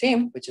remain the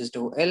same, which is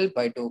dou L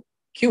by dou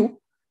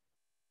Q.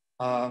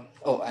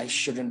 I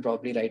shouldn't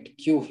probably write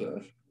Q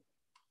here.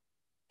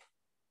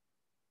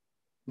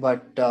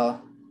 But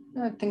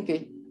I think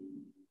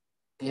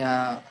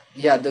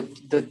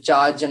the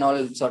charge and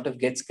all sort of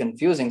gets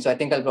confusing. So I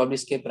think I'll probably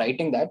skip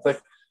writing that.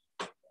 But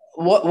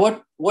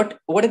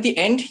what at the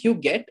end you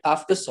get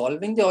after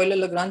solving the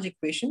Euler-Lagrange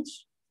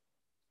equations?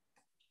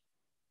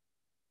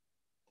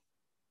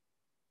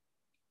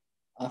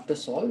 After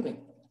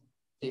solving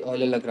the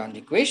Euler-Lagrange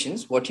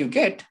equations, what you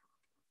get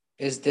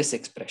is this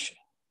expression.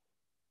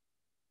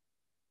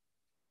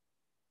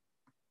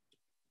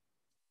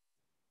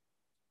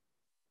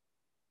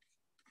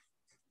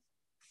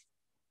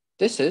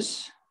 This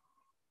is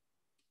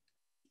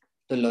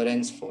the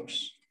Lorentz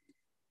force.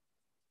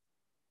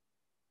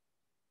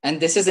 And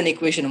this is an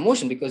equation of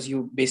motion because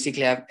you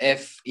basically have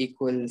F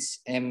equals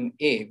ma,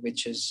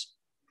 which is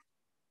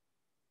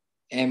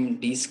m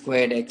d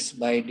squared x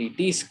by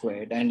dt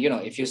squared. And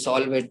if you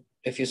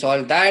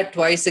solve that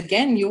twice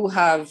again, you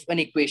have an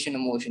equation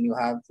of motion. You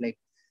have like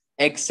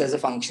x as a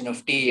function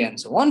of t and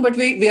so on. But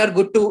we are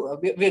good to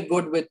we're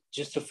good with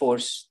just the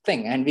force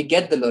thing, and we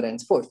get the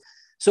Lorentz force.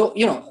 So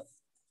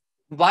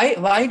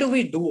why do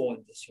we do all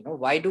this?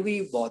 Why do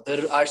we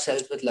bother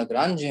ourselves with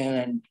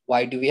Lagrangian, and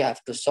why do we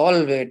have to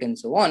solve it and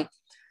so on?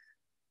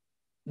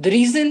 The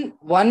reason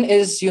one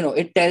is,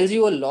 it tells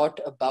you a lot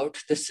about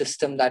the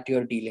system that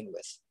you're dealing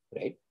with,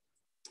 right?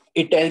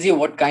 It tells you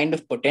what kind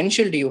of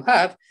potential do you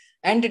have,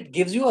 and it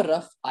gives you a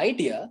rough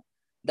idea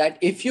that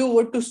if you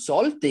were to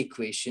solve the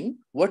equation,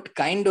 what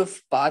kind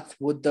of path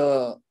would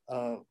the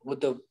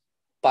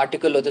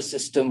particle or the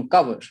system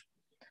cover,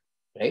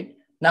 right?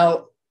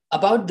 Now,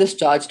 about this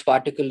charged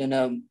particle in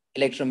an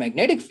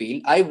electromagnetic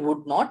field, I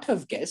would not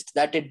have guessed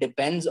that it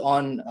depends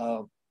on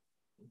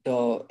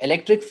the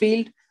electric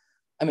field.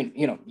 I mean,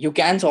 you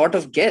can sort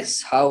of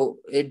guess how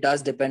it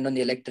does depend on the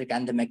electric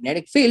and the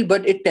magnetic field,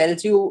 but it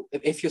tells you,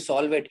 if you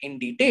solve it in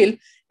detail,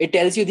 it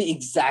tells you the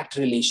exact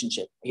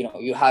relationship.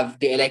 You have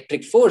the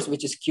electric force,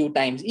 which is Q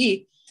times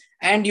E,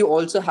 and you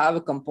also have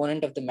a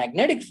component of the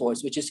magnetic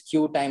force, which is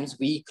Q times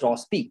V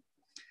cross P,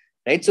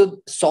 right?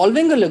 So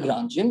solving a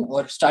Lagrangian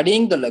or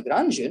studying the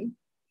Lagrangian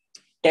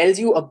tells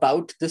you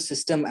about the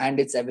system and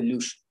its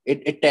evolution.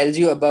 It tells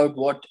you about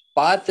what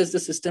path is the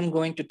system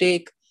going to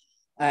take,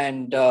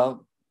 and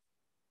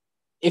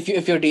if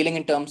you're dealing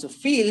in terms of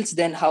fields,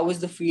 then how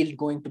is the field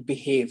going to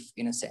behave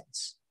in a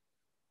sense,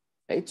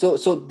 right? So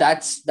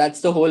that's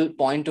the whole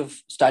point of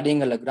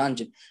studying a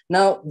Lagrangian.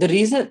 Now, the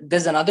reason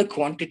there's another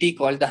quantity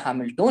called the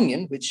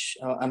Hamiltonian, which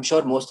I'm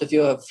sure most of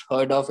you have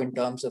heard of in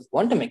terms of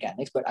quantum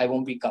mechanics, but I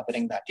won't be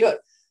covering that here.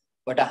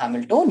 But a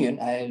Hamiltonian,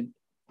 I'll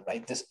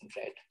write this in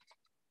red.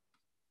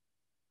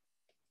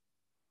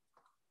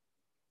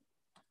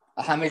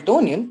 A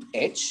Hamiltonian,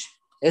 H,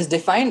 is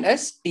defined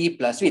as T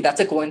plus V. That's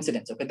a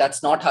coincidence, okay?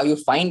 That's not how you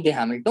find the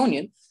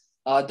Hamiltonian.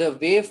 The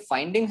way of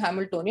finding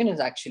Hamiltonian is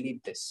actually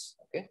this,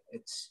 okay?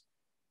 It's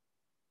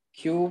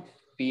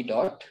QP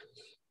dot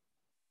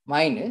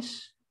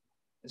minus,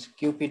 is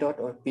QP dot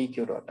or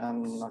PQ dot?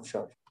 I'm not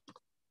sure.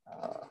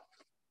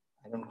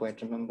 I don't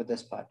quite remember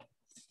this part.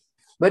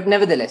 But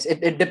nevertheless,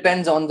 it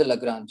depends on the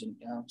Lagrangian.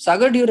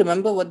 Sagar, do you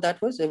remember what that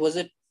was? Was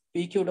it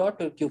PQ dot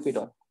or QP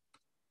dot?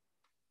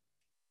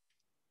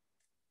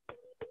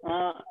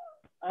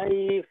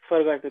 I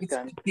forgot it. It's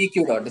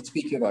PQ dot. It's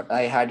PQ dot.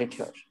 I had it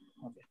here.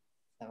 Okay,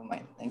 never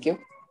mind. Thank you.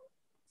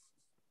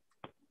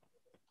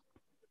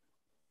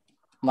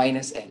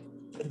 Minus L.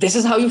 This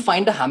is how you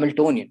find a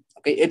Hamiltonian.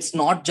 Okay, it's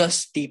not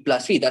just T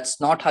plus V. That's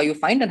not how you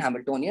find a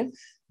Hamiltonian.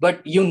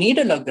 But you need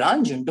a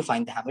Lagrangian to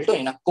find the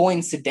Hamiltonian. Now,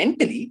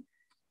 coincidentally,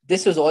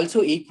 this is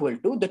also equal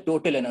to the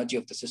total energy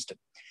of the system.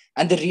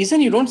 And the reason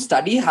you don't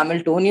study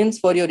Hamiltonians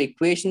for your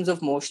equations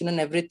of motion and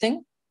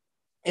everything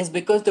is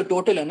because the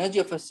total energy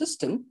of a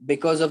system,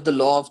 because of the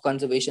law of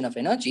conservation of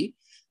energy,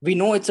 we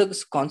know it's a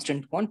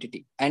constant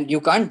quantity. And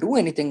you can't do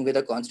anything with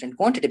a constant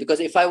quantity, because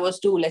if I was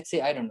to, let's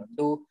say, I don't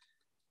know,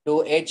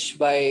 do H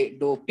by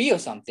do P or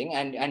something,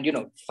 and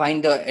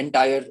find the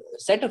entire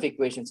set of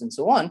equations and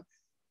so on,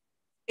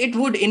 it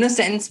would, in a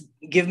sense,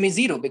 give me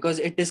zero because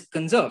it is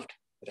conserved,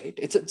 right?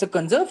 It's a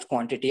conserved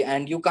quantity,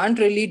 and you can't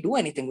really do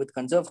anything with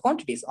conserved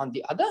quantities. On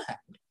the other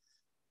hand,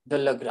 the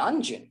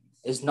Lagrangian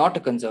is not a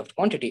conserved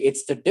quantity.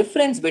 It's the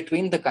difference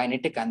between the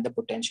kinetic and the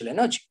potential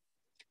energy.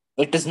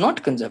 It is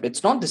not conserved.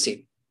 It's not the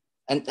same.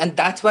 And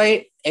that's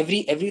why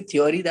every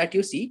theory that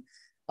you see,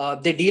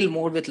 they deal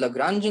more with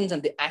Lagrangians,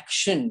 and the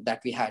action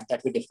that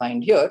we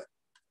defined here,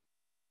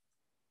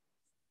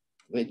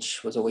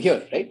 which was over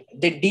here, right?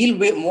 They deal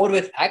more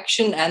with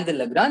action and the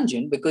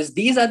Lagrangian, because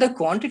these are the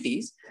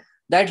quantities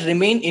that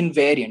remain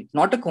invariant,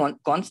 not a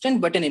constant,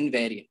 but an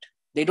invariant.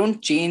 They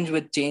don't change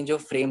with change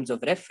of frames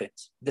of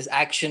reference, this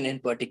action in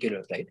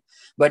particular, right?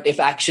 But if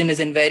action is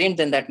invariant,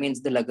 then that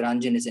means the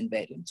Lagrangian is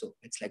invariant. So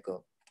it's like a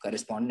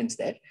correspondence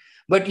there.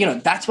 But,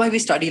 that's why we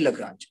study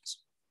Lagrangians.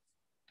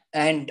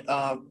 And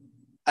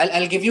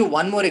I'll give you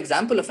one more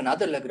example of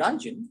another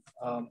Lagrangian.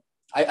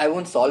 I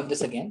won't solve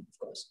this again, of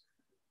course.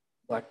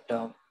 But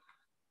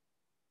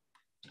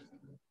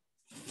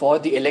for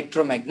the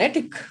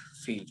electromagnetic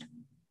field,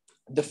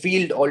 the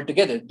field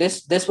altogether,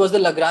 this was the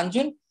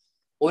Lagrangian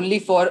only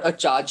for a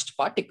charged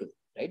particle,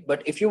 right?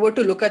 But if you were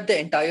to look at the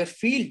entire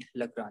field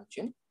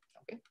Lagrangian,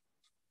 okay,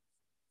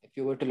 if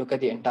you were to look at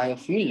the entire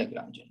field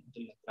Lagrangian,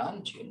 the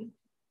Lagrangian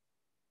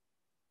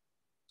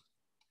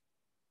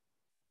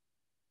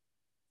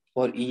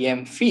for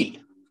EM field,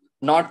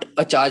 not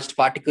a charged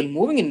particle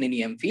moving in an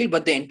EM field,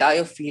 but the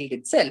entire field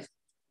itself,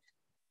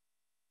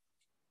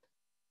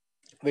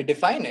 we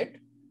define it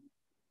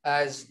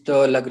as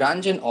the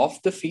Lagrangian of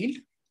the field,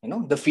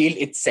 the field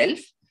itself,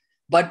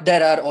 but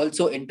there are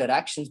also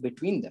interactions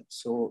between them.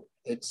 So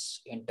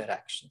it's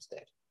interactions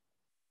there.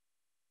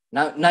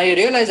 Now you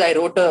realize I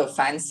wrote a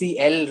fancy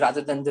L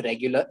rather than the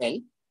regular L.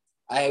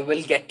 I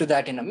will get to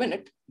that in a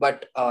minute.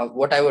 But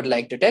what I would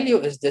like to tell you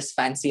is this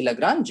fancy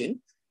Lagrangian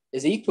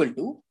is equal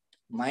to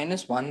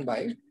minus 1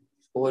 by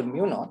 4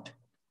 mu naught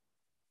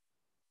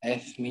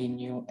F mu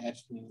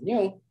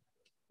nu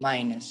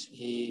minus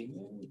A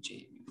mu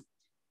J mu.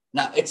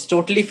 Now, it's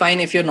totally fine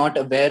if you're not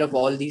aware of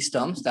all these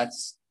terms.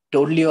 That's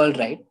totally all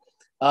right.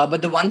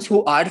 But the ones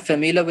who are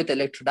familiar with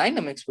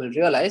electrodynamics will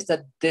realize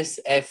that this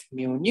F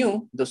mu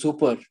nu, the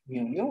super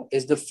mu nu,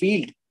 is the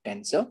field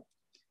tensor,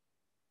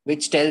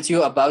 which tells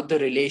you about the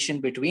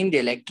relation between the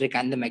electric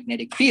and the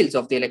magnetic fields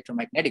of the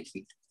electromagnetic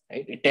field.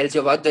 Right? It tells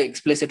you about the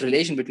explicit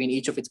relation between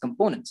each of its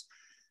components.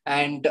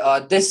 And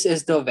this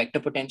is the vector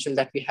potential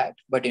that we had,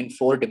 but in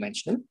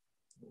 4-dimensional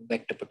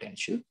vector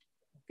potential.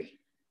 Okay.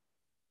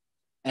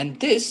 And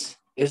this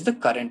is the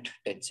current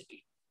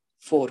density,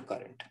 4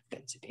 current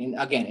density, and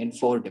again in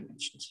 4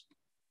 dimensions.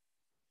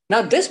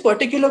 Now, this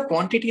particular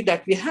quantity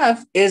that we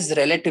have is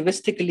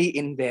relativistically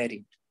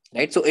invariant,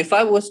 right? So if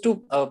I was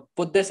to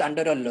put this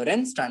under a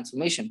Lorentz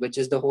transformation, which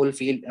is the whole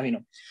field,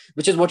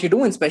 which is what you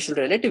do in special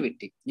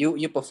relativity,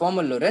 you perform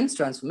a Lorentz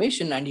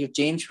transformation and you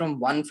change from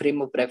one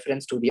frame of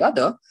reference to the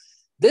other,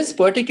 this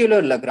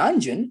particular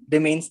Lagrangian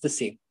remains the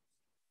same.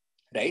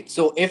 Right.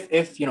 So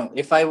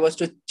if I was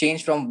to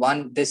change from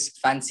this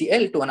fancy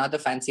L to another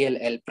fancy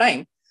L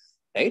prime,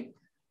 right,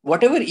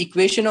 whatever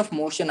equation of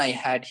motion I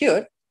had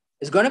here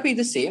is going to be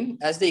the same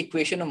as the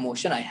equation of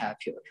motion I have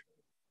here.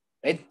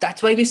 Right.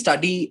 That's why we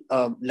study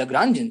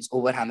Lagrangians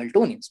over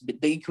Hamiltonians.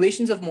 The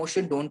equations of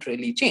motion don't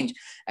really change.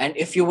 And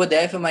if you were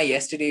there for my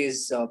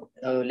yesterday's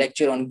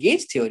lecture on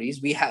gauge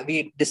theories,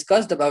 we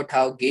discussed about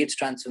how gauge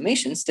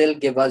transformations still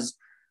give us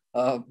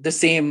the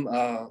same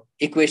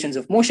equations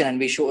of motion, and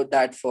we showed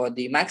that for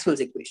the Maxwell's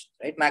equations,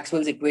 right?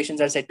 Maxwell's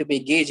equations are said to be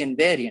gauge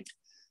invariant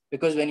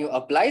because when you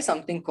apply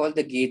something called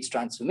the gauge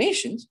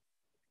transformations,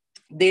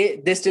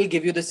 they still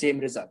give you the same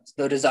results.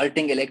 The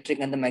resulting electric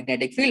and the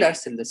magnetic field are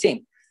still the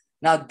same.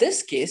 Now,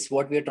 this case,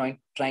 what we're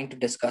trying to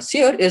discuss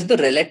here is the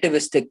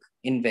relativistic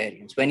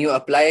invariance. When you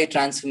apply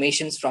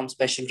transformations from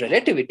special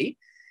relativity,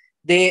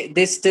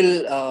 they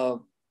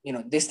still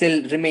they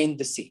still remain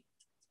the same.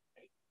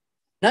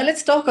 Now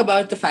let's talk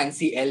about the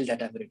fancy L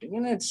that I've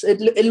written.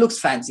 It looks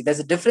fancy. There's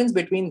a difference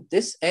between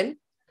this L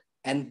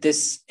and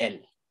this L.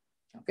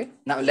 Okay.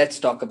 Now let's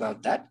talk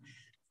about that.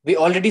 We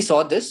already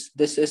saw this.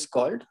 This is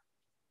called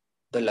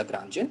the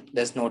Lagrangian.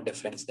 There's no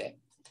difference there.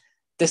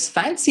 This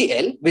fancy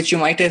L, which you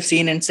might have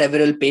seen in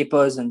several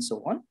papers and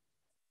so on,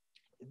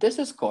 this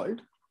is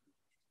called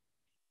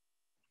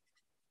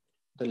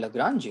the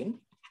Lagrangian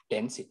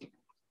density.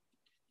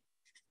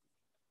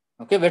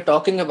 Okay, we're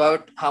talking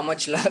about how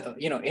much,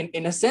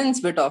 in a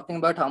sense, we're talking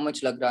about how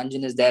much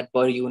Lagrangian is there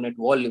per unit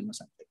volume or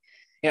something.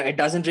 It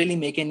doesn't really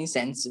make any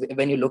sense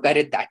when you look at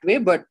it that way,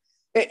 but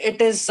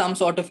it is some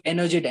sort of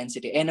energy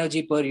density,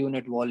 energy per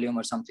unit volume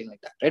or something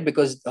like that, right?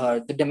 Because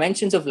the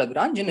dimensions of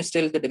Lagrangian is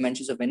still the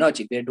dimensions of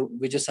energy.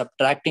 We're just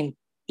subtracting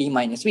T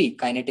minus V,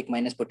 kinetic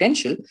minus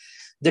potential.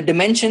 The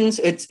dimensions,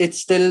 it's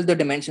still the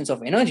dimensions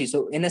of energy.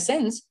 So in a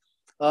sense,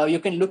 you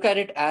can look at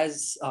it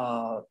as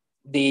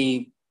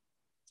the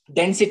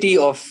density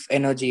of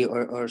energy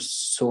or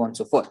so on and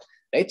so forth,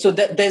 right? So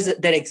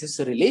there exists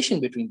a relation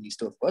between these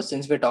two, of course.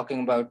 Since we're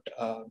talking about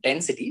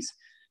densities,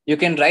 you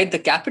can write the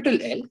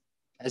capital L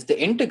as the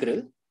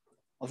integral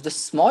of the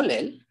small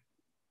l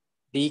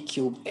d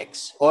cube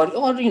x, or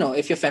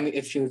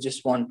if you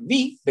just want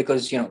V,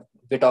 because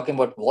we're talking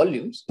about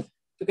volumes,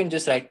 you can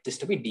just write this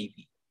to be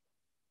dV,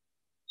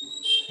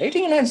 right?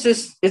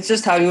 It's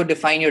just how you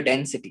define your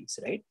densities,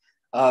 right?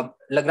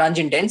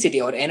 Lagrangian density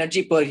or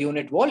energy per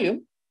unit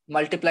volume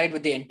multiplied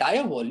with the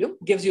entire volume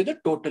gives you the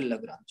total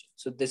Lagrangian.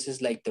 So this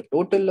is like the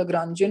total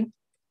Lagrangian,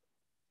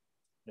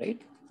 right?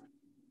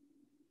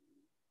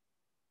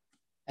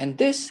 And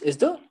this is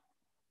the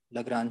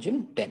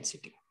Lagrangian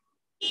density.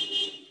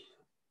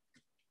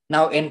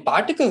 Now in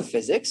particle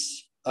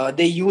physics,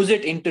 they use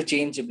it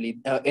interchangeably.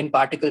 In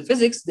particle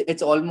physics,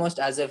 it's almost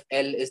as if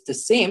L is the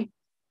same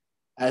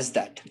as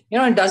that.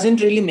 It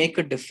doesn't really make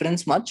a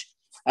difference much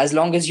as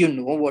long as you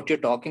know what you're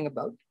talking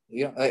about.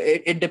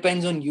 It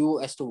depends on you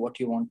as to what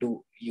you want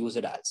to use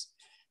it as,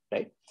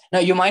 right? Now,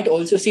 you might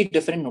also see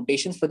different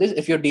notations for this.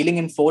 If you're dealing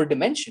in 4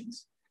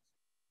 dimensions,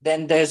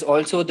 then there's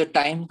also the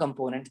time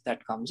component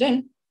that comes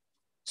in.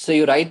 So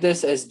you write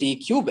this as d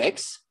cube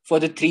x for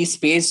the 3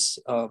 space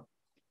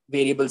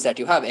variables that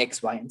you have,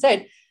 x, y, and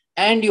z,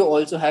 and you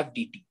also have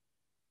dt,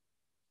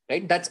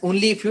 right? That's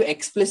only if you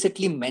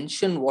explicitly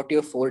mention what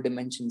your 4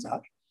 dimensions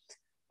are.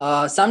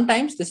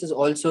 Sometimes this is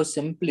also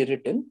simply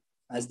written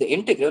as the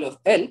integral of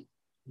L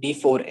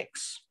d4x,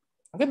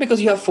 okay, because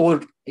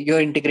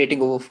you're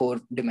integrating over 4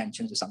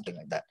 dimensions or something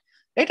like that,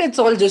 right? It's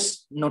all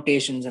just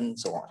notations and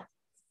so on,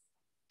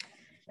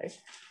 right?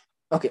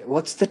 Okay,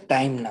 what's the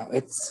time now?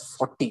 It's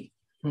 40.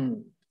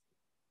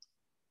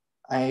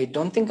 I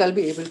don't think I'll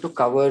be able to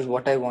cover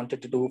what I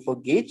wanted to do for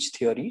gauge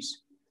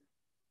theories,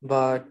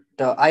 but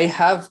I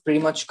have pretty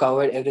much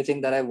covered everything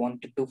that I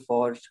wanted to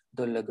for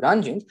the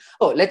Lagrangians.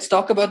 Oh, let's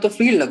talk about the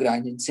field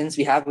Lagrangians. Since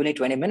we have only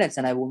 20 minutes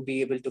and I won't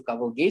be able to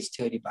cover gauge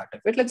theory part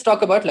of it, let's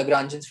talk about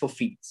Lagrangians for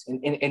fields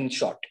in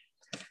short.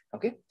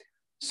 Okay,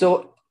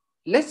 so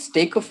let's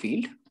take a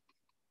field,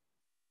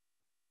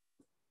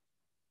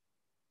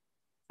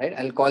 right?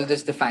 I'll call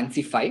this the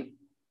fancy phi.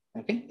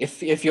 Okay,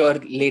 if you're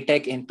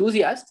LaTeX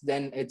enthusiast,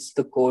 then it's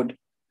the code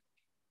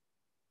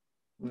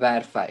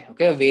var phi.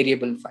 Okay, a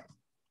variable phi.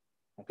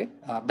 Okay,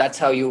 that's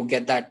how you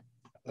get that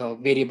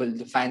variable,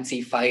 the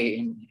fancy phi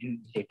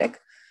in LaTeX.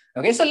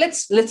 Okay, so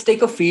let's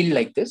take a field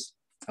like this.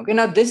 Okay,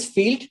 now this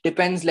field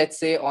depends, let's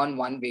say, on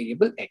one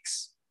variable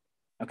x.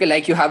 Okay,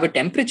 like you have a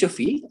temperature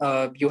field,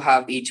 you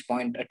have each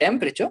point a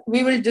temperature.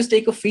 We will just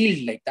take a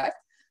field like that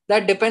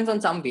that depends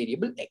on some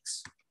variable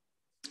x.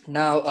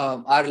 Now,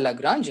 our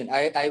Lagrangian,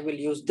 I will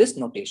use this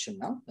notation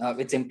now.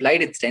 It's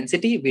implied its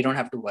density. We don't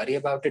have to worry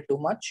about it too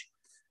much.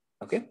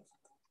 Okay.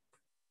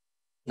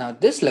 Now,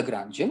 this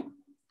Lagrangian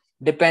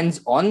depends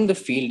on the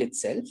field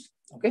itself,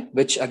 okay,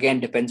 which again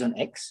depends on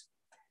x.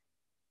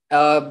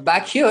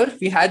 Back here,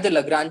 we had the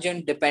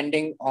Lagrangian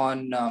depending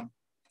on,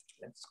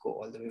 let's go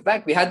all the way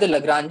back. We had the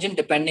Lagrangian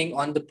depending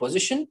on the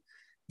position,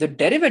 the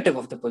derivative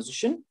of the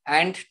position,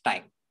 and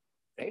time,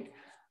 right?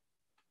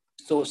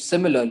 So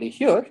similarly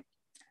here,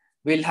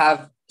 we'll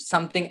have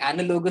something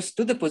analogous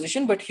to the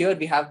position, but here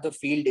we have the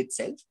field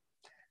itself.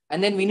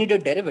 And then we need a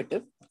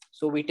derivative.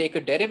 So we take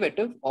a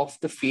derivative of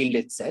the field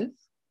itself,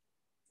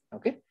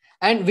 okay?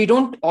 And we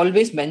don't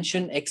always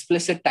mention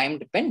explicit time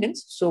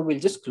dependence, so we'll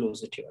just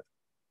close it here.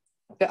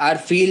 Okay, our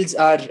fields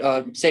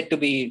are said to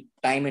be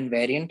time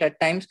invariant at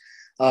times,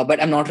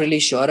 but I'm not really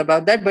sure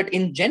about that. But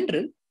in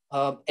general,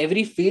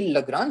 every field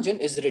Lagrangian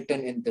is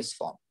written in this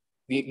form.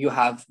 You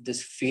have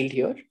this field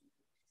here,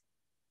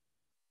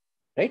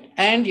 right?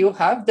 And you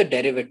have the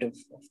derivative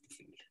of the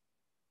field.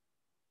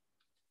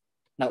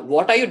 Now,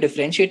 what are you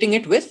differentiating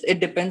it with?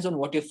 It depends on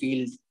what your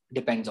field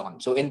depends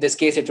on. So in this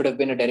case, it would have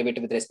been a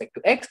derivative with respect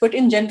to x, but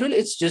in general,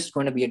 it's just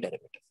going to be a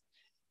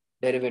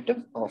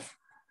derivative of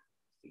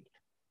field.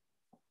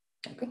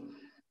 Okay.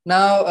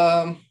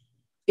 Now,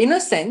 in a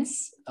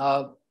sense,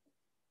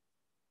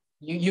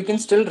 you can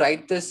still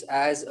write this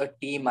as a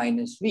t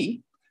minus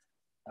v.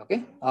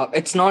 Okay,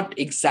 it's not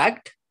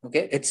exact.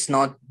 Okay, it's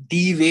not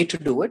the way to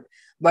do it,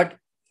 but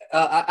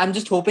I'm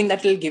just hoping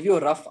that will give you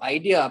a rough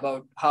idea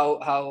about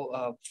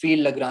how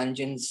field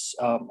Lagrangians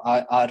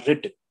are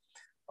written.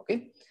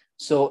 Okay,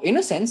 so in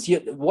a sense,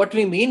 what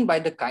we mean by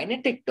the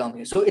kinetic term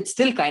here, so it's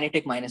still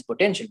kinetic minus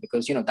potential,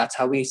 because that's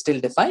how we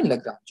still define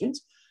Lagrangians.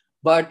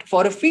 But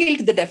for a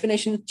field, the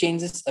definition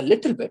changes a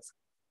little bit.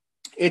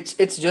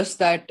 It's just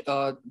that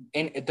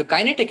in the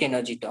kinetic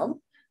energy term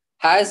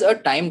has a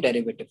time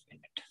derivative in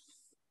it.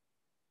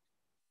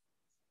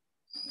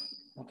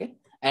 Okay,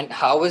 and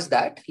how is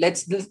that?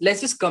 Let's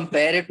just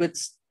compare it with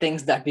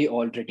things that we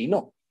already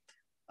know.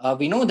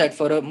 We know that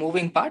for a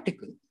moving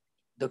particle,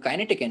 the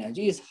kinetic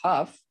energy is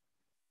half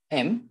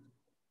m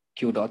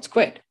q dot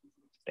squared,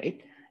 right?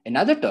 In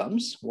other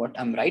terms, what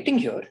I'm writing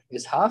here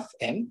is half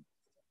m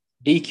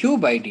dq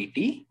by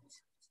dt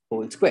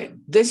whole squared.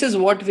 This is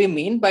what we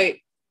mean by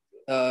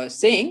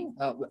this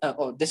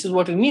is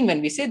what we mean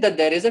when we say that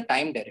there is a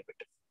time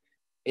derivative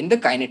in the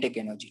kinetic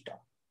energy term.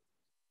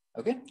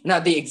 Okay. Now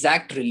the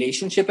exact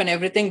relationship and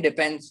everything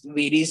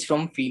varies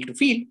from field to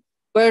field,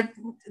 but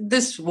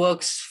this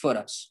works for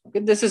us. Okay.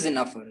 This is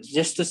enough for us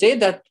just to say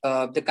that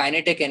the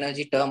kinetic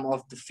energy term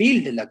of the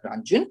field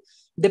Lagrangian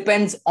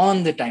depends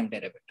on the time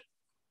derivative.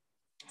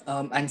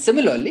 And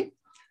similarly,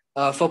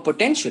 for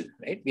potential,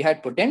 right? We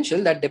had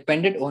potential that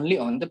depended only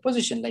on the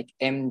position, like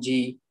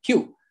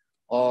mgq.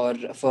 Or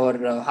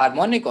for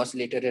harmonic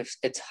oscillator, if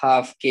it's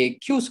half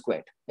kq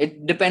squared,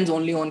 it depends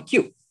only on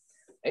q,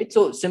 right?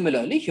 So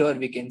similarly, here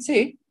we can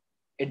say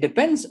it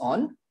depends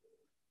on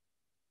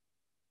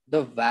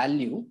the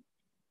value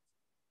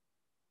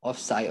of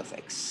psi of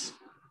x,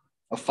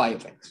 of phi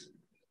of x,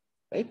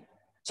 right?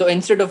 So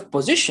instead of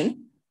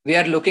position, we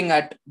are looking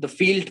at the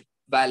field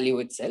value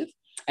itself.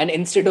 And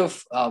instead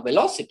of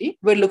velocity,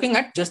 we're looking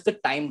at just the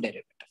time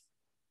derivative.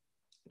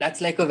 That's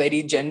like a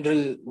very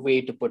general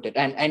way to put it.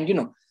 And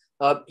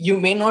you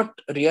may not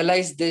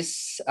realize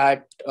this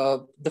at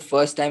the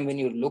first time when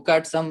you look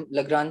at some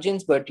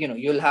Lagrangians, but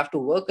you'll have to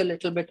work a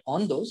little bit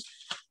on those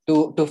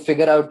to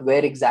figure out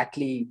where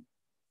exactly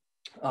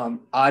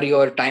are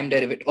your time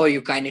derivative or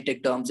your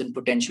kinetic terms and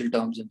potential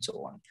terms and so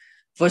on.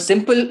 For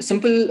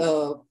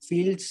simple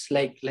fields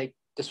like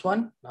this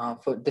one,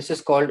 this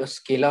is called a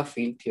scalar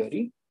field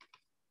theory.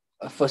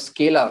 For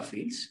scalar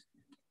fields,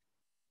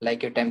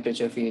 like your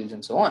temperature fields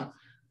and so on,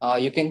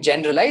 you can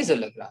generalize a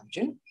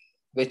Lagrangian,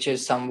 which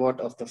is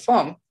somewhat of the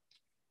form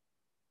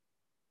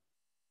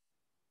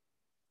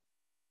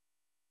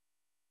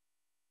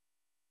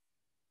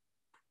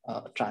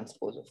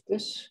transpose of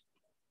this.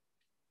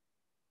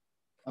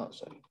 Oh,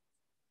 sorry.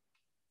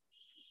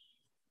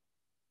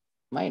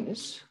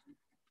 Minus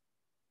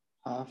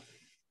half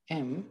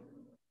m,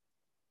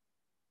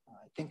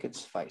 I think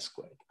it's phi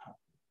squared.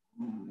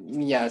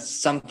 Yeah,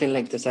 something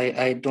like this.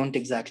 I don't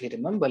exactly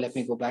remember. Let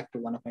me go back to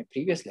one of my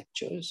previous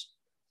lectures.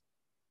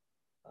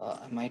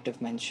 I might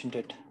have mentioned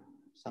it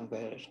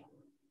somewhere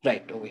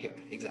right over here.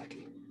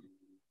 Exactly.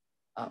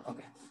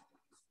 Okay.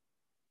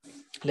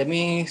 Let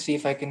me see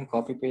if I can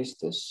copy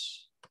paste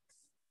this.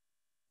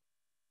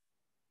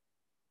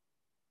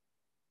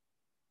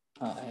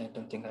 I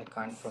don't think I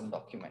can't from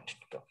document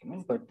to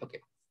document, but okay.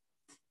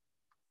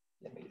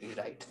 Let me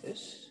rewrite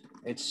this.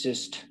 It's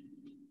just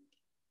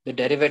the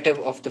derivative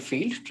of the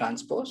field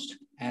transposed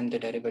and the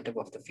derivative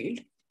of the field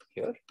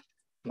here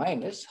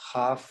minus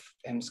half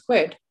m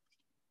squared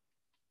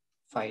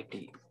phi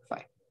t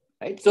phi,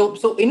 right?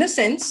 So in a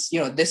sense,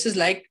 this is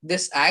like,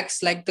 this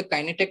acts like the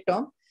kinetic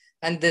term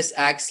and this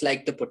acts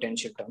like the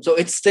potential term. So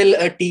it's still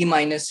a t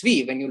minus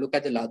v when you look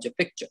at the larger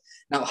picture.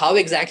 Now, how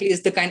exactly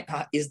is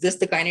this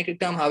the kinetic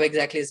term? How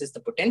exactly is this the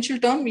potential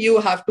term?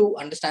 You have to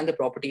understand the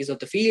properties of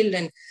the field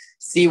and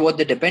see what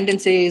the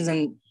dependencies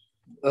and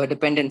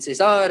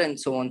dependencies are and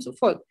so on and so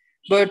forth.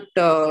 But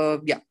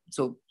yeah,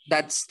 so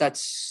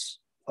that's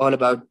all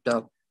about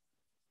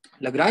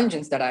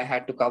Lagrangians that I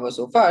had to cover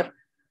so far.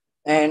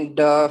 And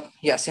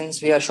yeah,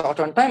 since we are short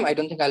on time, I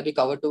don't think I'll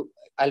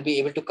be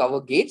able to cover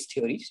Gates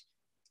theories.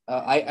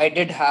 I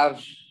did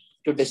have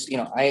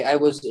to I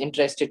was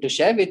interested to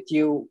share with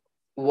you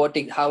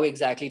how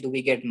exactly do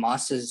we get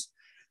masses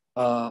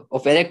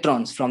of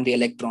electrons from the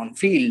electron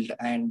field,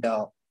 and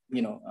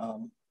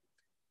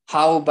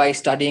how by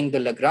studying the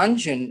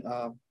Lagrangian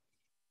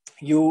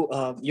you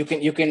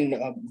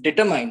can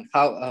determine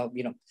how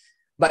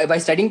by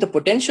studying the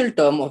potential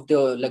term of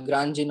the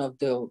Lagrangian of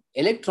the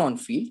electron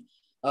field,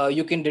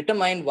 you can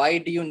determine why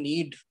do you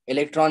need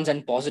electrons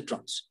and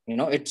positrons.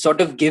 It sort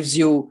of gives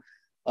you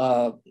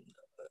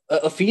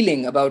a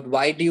feeling about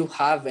why do you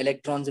have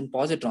electrons and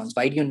positrons,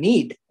 why do you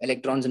need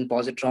electrons and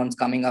positrons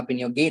coming up in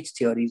your Gates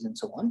theories and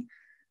so on.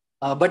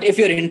 But if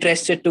you're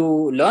interested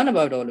to learn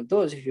about all of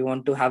those, if you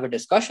want to have a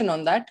discussion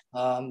on that,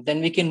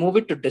 then we can move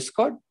it to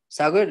Discord.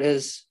 Sagar,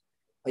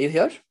 are you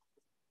here?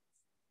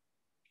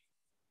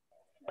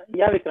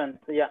 Yeah, Vikrant.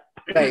 Yeah.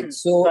 Right.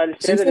 So I'll share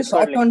since the we're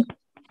Discord short on,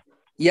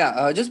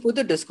 link. just put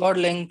the Discord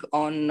link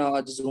on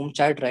the Zoom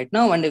chat right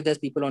now. And if there's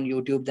people on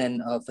YouTube,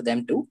 then for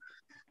them too.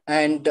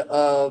 And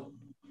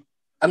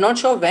I'm not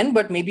sure when,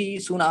 but maybe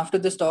soon after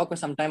this talk or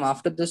sometime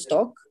after this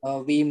talk,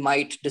 we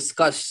might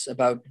discuss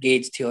about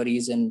Gates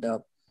theories and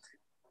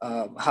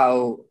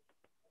how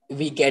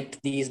we get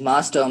these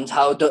mass terms,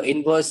 how the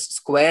inverse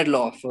square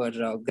law for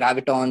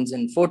gravitons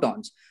and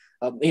photons,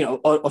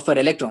 or for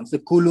electrons, the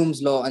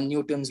Coulomb's law and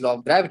Newton's law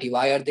of gravity,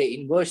 why are they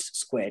inverse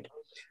squared,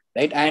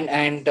 right?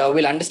 And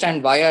we'll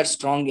understand why are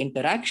strong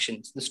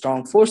interactions, the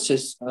strong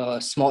forces,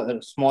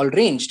 small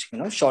ranged,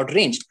 short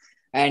ranged,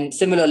 and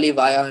similarly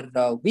why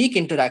are weak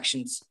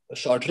interactions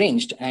short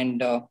ranged,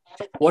 and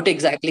what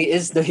exactly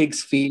is the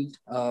Higgs field,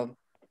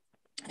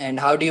 and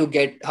how does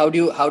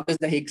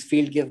the Higgs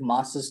field give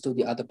masses to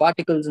the other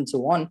particles and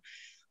so on,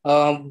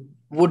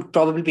 would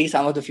probably be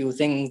some of the few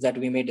things that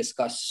we may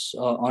discuss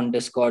on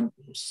Discord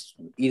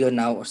either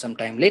now or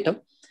sometime later.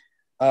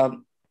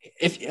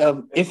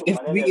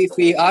 If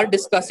we are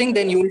discussing,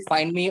 then you will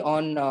find me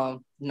on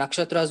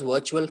Nakshatra's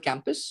virtual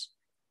campus.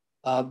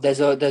 There's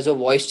a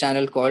voice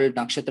channel called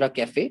Nakshatra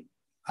Cafe.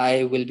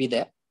 I will be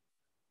there.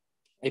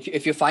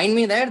 If you find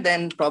me there,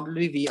 then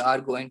probably we are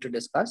going to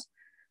discuss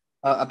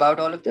about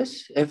all of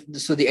this.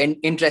 So the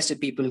interested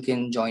people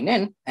can join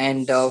in.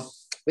 And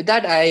with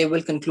that, I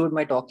will conclude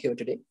my talk here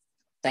today.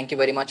 Thank you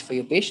very much for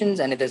your patience.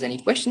 And if there's any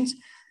questions,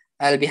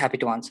 I'll be happy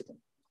to answer them.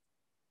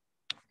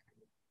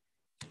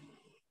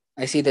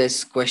 I see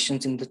there's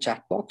questions in the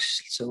chat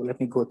box, so let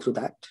me go through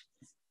that.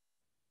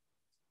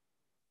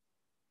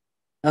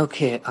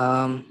 Okay.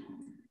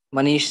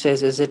 Manish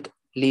says, is it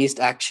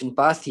least action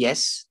path?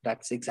 Yes,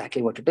 that's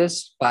exactly what it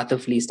is. Path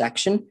of least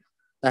action.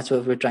 That's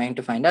what we're trying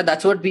to find out.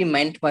 That's what we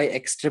meant by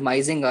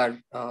extremizing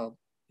our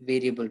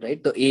variable,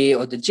 right? The A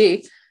or the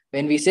J.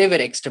 When we say we're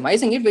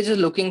extremizing it, we're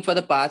just looking for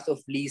the path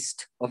of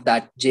least of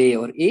that J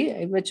or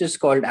A, which is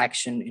called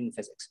action in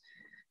physics.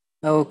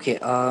 Okay.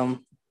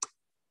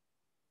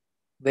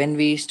 When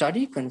we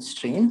study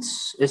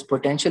constraints, is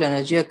potential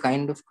energy a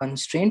kind of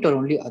constraint, or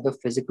only other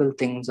physical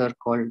things are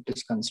called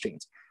as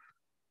constraints?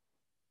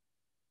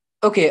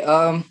 Okay.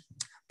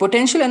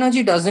 Potential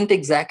energy doesn't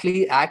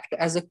exactly act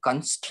as a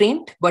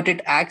constraint, but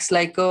it acts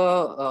like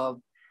a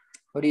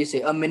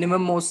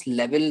minimum most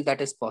level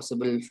that is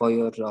possible for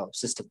your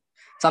system.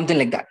 Something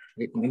like that.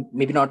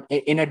 Maybe not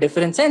in a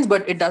different sense,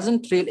 but it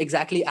doesn't really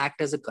exactly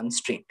act as a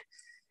constraint.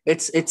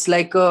 It's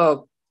like a,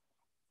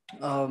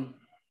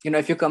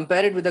 if you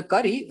compare it with a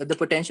curry, the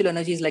potential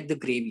energy is like the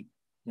gravy.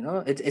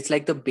 It's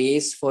like the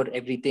base for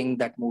everything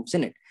that moves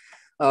in it.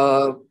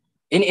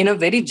 In a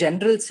very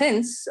general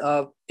sense,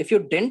 if you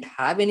didn't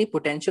have any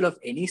potential of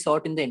any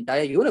sort in the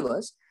entire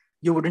universe,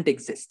 you wouldn't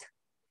exist,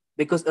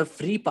 because a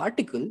free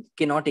particle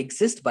cannot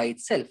exist by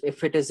itself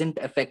if it isn't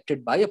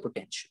affected by a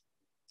potential.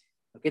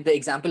 Okay, the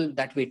example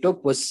that we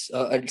took was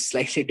a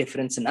slightly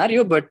different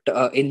scenario, but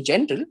in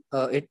general,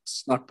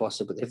 it's not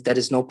possible. If there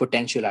is no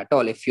potential at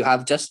all, if you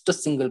have just a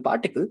single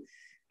particle,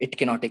 it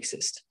cannot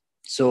exist.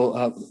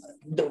 So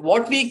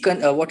what we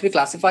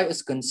classify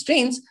as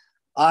constraints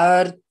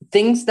are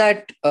things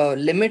that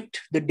limit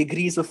the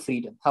degrees of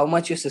freedom, how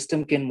much your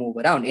system can move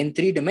around. In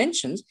 3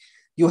 dimensions,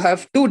 you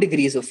have 2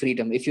 degrees of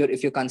freedom. If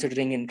you're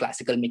considering in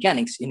classical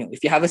mechanics,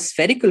 if you have a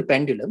spherical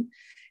pendulum,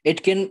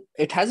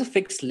 it has a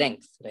fixed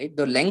length, right?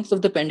 The length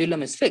of the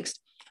pendulum is fixed,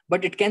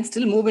 but it can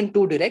still move in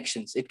 2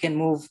 directions. It can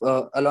move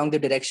along the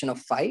direction of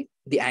phi,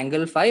 the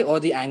angle phi, or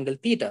the angle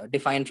theta,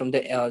 defined from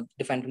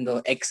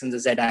the x and the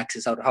z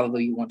axis, or however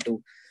you want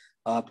to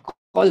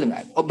call them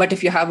that. But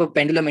if you have a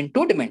pendulum in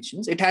 2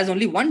 dimensions, it has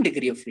only 1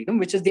 degree of freedom,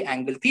 which is the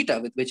angle theta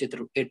with which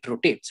it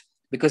rotates,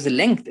 because the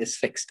length is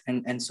fixed,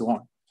 and so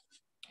on.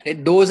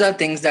 Right? Those are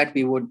things that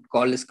we would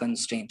call as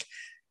constraints.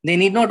 They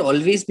need not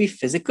always be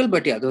physical,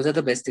 but yeah, those are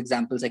the best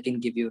examples I can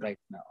give you right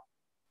now.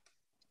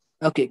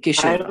 Okay,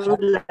 Kishore. I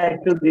would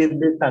like to give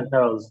this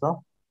answer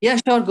also. Yeah,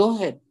 sure, go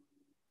ahead.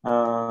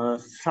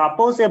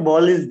 Suppose a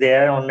ball is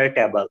there on the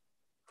table.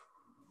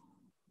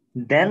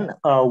 Then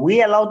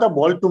we allow the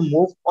ball to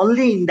move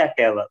only in the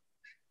table.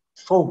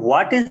 So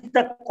what is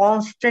the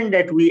constant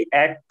that we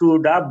add to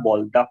the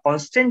ball? The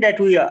constant that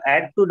we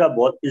add to the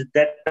ball is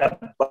that the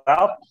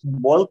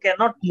ball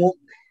cannot move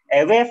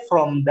away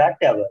from the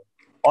table,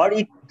 or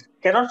it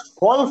cannot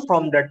fall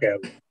from the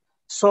table.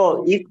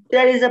 So if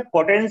there is a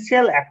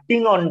potential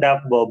acting on the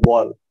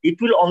ball,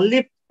 it will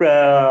only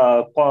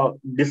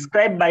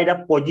described by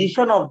the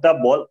position of the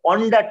ball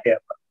on the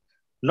table,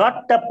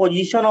 not the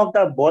position of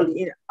the ball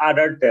in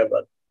other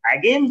table.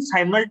 Again,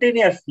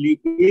 simultaneously,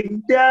 if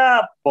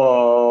the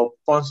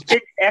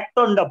constant act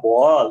on the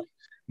ball,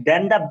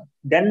 then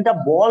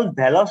the ball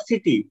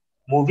velocity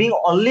moving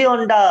only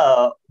on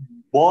the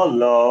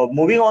ball,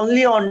 moving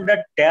only on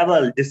the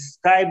table,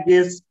 described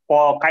as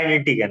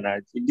kinetic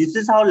energy. This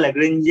is how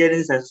Lagrangian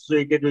is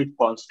associated with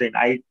constant.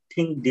 I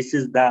think this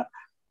is the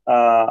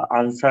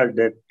answer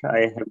that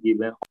I have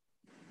given.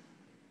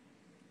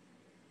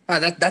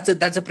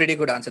 That's a pretty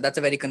good answer. That's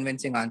a very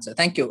convincing answer.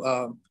 Thank you.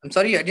 I'm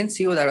sorry, I didn't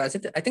see who that was.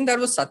 I think that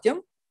was Satyam.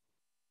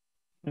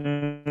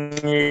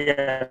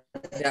 Yeah.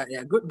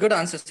 Yeah. Good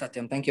answer,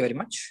 Satyam. Thank you very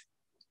much.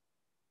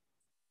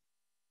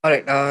 All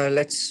right,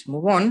 let's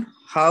move on.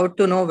 How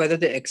to know whether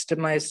the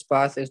extremized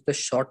path is the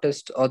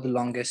shortest or the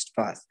longest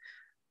path?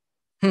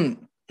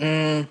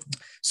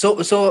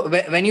 So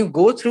when you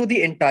go through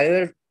the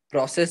entire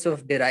process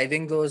of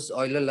deriving those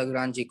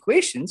Euler-Lagrange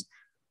equations,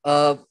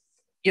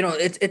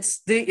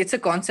 it's a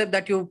concept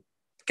that you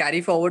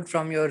carry forward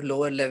from your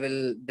lower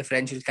level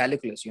differential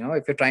calculus.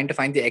 If you're trying to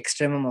find the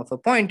extremum of a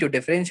point, you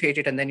differentiate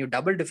it, and then you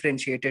double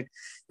differentiate it,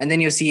 and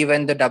then you see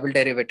when the double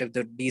derivative,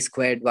 the d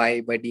squared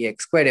y by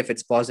dx squared, if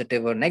it's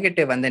positive or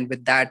negative, and then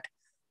with that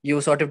you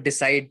sort of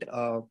decide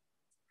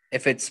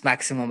if it's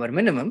maximum or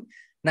minimum.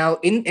 Now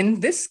in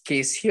this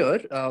case here,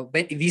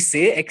 when we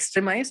say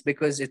extremize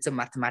because it's a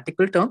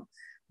mathematical term,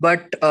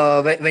 but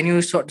when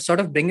you sort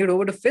of bring it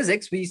over to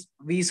physics,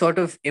 we sort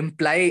of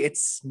imply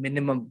its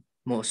minimum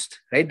most,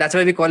 right? That's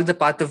why we call it the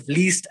path of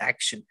least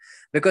action,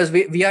 because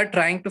we are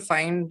trying to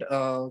find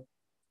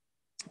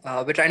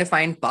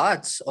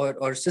paths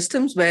or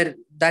systems where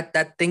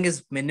that thing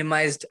is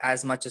minimized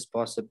as much as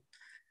possible,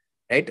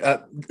 right?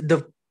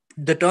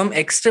 The term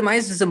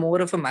extremized is a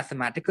more of a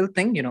mathematical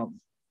thing,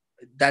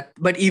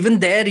 but even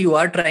there you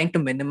are trying to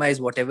minimize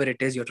whatever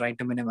it is you're trying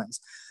to minimize.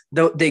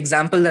 The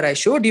example that I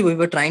showed you, we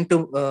were trying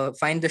to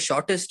find the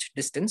shortest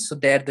distance. So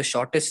there, the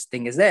shortest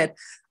thing is there.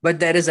 But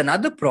there is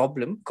another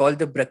problem called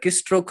the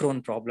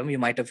Brachistro-Krohn problem. You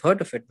might have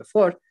heard of it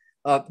before.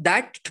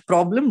 That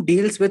problem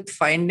deals with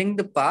finding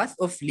the path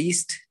of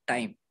least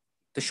time,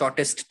 the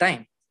shortest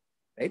time,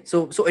 right?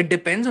 So it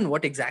depends on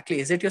what exactly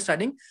is it you're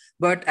studying.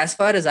 But as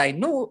far as I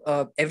know,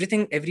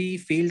 every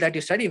field that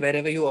you study,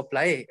 wherever you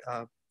apply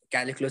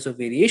calculus of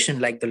variation,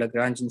 like the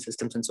Lagrangian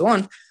systems and so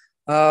on,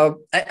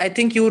 I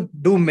think you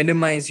do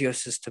minimize your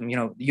system.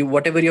 You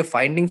whatever you're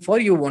finding for,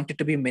 you want it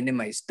to be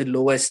minimized, the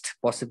lowest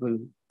possible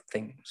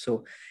thing.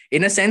 So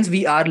in a sense,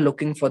 we are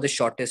looking for the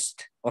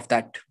shortest of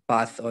that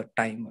path or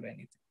time or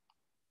anything.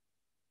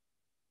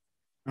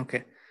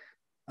 Okay.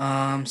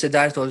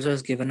 Siddharth also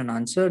has given an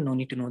answer. No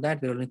need to know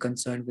that. We're only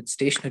concerned with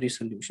stationary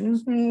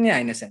solutions. Yeah,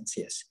 in a sense,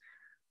 yes.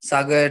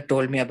 Sagar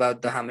told me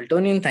about the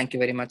Hamiltonian. Thank you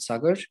very much,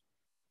 Sagar.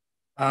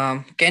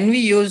 Can we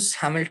use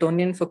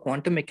Hamiltonian for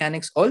quantum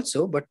mechanics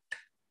also? But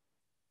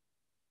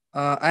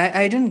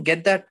I didn't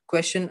get that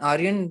question.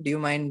 Aryan, do you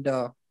mind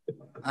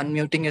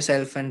unmuting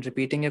yourself and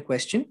repeating your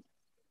question?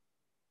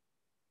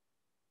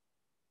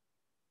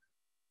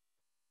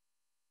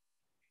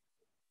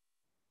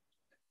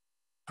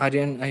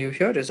 Aryan, are you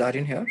here? Is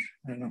Aryan here?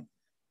 I don't know.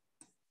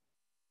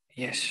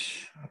 Yes.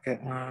 Okay.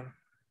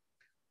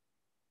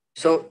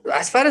 So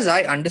as far as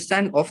I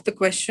understand of the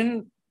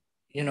question,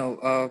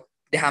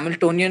 the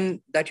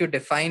Hamiltonian that you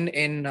define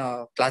in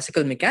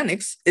classical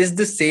mechanics is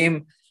the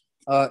same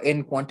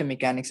in quantum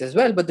mechanics as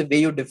well, but the way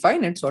you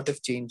define it sort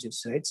of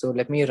changes, right? So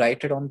let me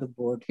write it on the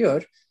board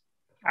here.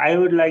 I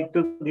would like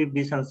to give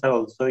this answer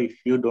also, if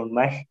you don't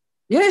mind.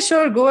 Yeah,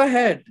 sure. Go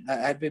ahead.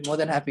 I'd be more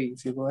than happy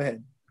if you go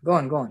ahead. Go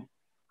on.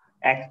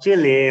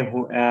 Actually,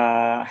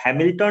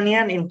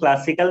 Hamiltonian in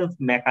classical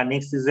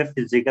mechanics is a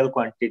physical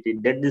quantity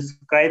that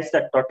describes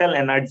the total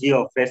energy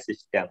of a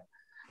system.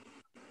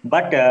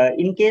 But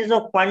in case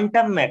of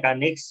quantum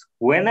mechanics,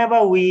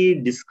 whenever we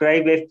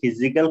describe a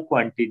physical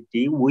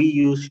quantity, we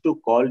used to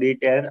call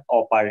it an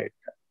operator.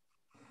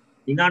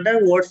 In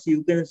other words,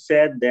 you can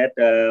say that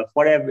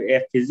for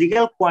a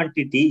physical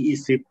quantity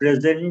is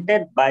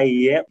represented by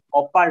a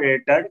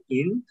operator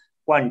in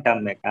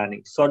quantum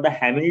mechanics. So the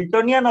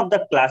Hamiltonian of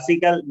the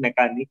classical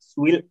mechanics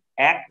will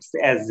act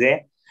as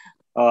a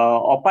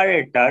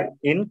operator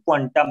in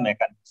quantum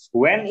mechanics.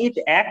 When it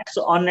acts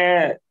on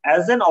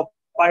as an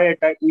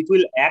operator, it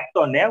will act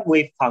on a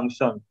wave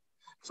function.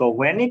 So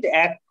when it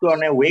acts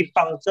on a wave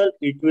function,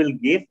 it will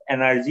give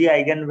energy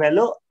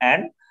eigenvalue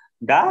and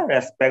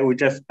with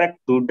respect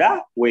to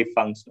the wave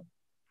function.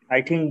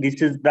 I think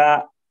this is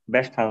the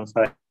best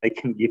answer I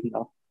can give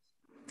now.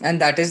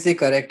 And that is the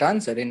correct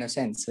answer in a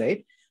sense,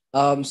 right?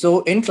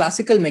 So in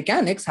classical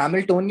mechanics,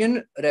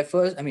 Hamiltonian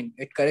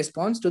it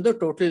corresponds to the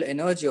total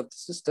energy of the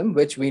system,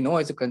 which we know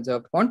is a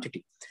conserved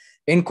quantity.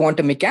 In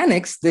quantum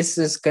mechanics, this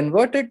is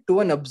converted to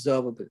an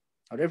observable.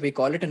 All right, we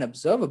call it an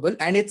observable,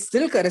 and it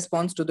still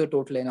corresponds to the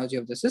total energy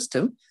of the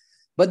system,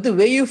 but the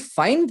way you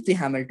find the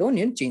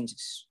Hamiltonian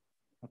changes.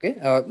 Okay,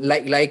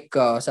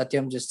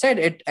 Satyam just said,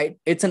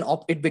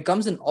 it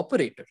becomes an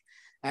operator.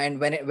 And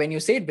when you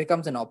say it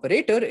becomes an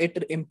operator,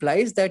 it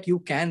implies that you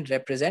can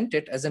represent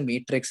it as a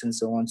matrix and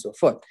so on and so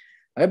forth.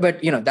 Right?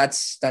 But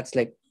that's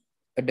like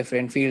a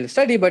different field of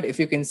study. But if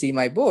you can see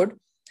my board,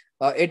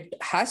 it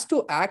has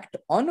to act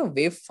on a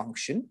wave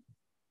function,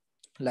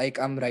 like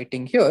I'm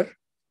writing here.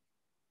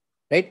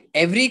 Right?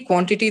 Every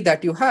quantity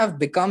that you have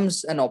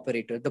becomes an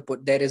operator.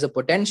 There is a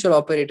potential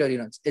operator,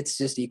 it's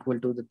just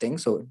equal to the thing.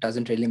 So it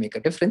doesn't really make a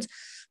difference,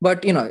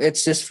 but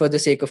it's just for the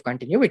sake of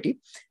continuity.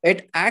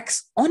 It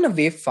acts on a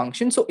wave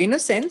function. So in a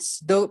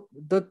sense, the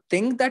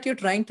thing that you're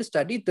trying to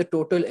study, the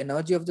total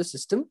energy of the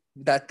system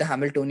that the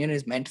Hamiltonian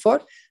is meant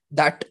for,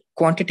 that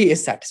quantity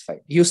is satisfied.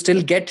 You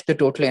still get the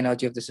total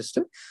energy of the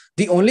system.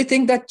 The only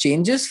thing that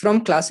changes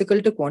from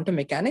classical to quantum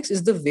mechanics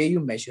is the way you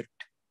measure it.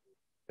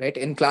 Right?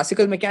 In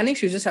classical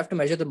mechanics, you just have to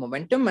measure the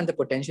momentum and the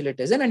potential it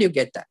is in, and you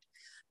get that.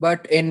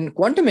 But in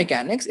quantum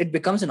mechanics, it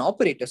becomes an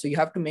operator. So you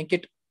have to make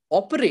it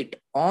operate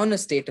on a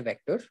state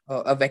vector,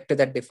 a vector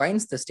that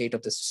defines the state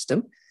of the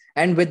system.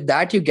 And with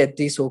that, you get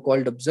the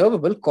so-called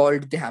observable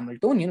called the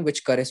Hamiltonian,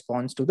 which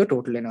corresponds to the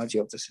total energy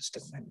of the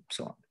system and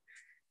so on.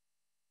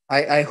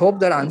 I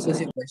hope that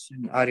answers your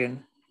question,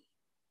 Aryan,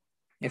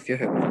 if you're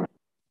here.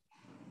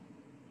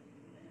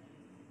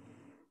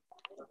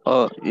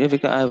 Yeah,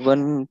 I have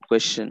one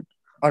question.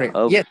 All right.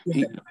 Yes.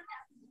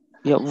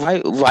 Yeah,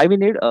 why we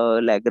need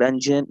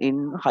Lagrangian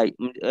in high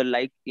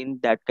like in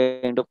that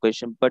kind of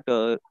question, but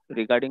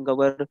regarding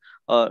our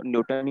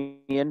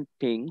Newtonian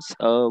things,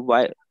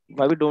 why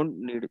we don't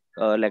need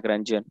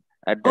Lagrangian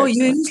at that Oh,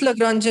 you point? use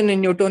Lagrangian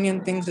in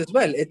Newtonian things as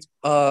well.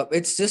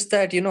 It's just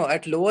that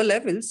at lower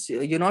levels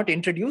you're not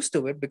introduced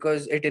to it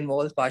because it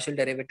involves partial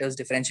derivatives,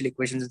 differential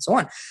equations, and so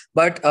on.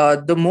 But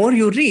the more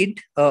you read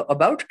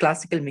about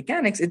classical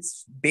mechanics,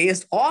 it's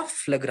based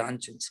off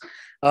Lagrangians.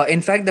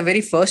 In fact, the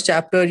very first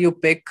chapter you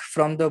pick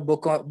from the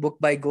book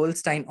by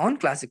Goldstein on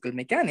classical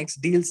mechanics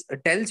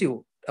tells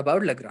you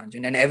about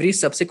Lagrangian, and every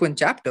subsequent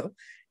chapter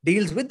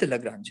deals with the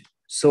Lagrangian.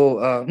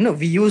 So no,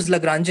 we use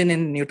Lagrangian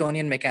in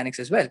Newtonian mechanics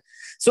as well.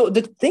 So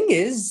the thing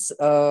is,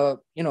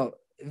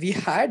 we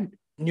had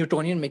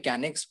Newtonian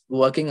mechanics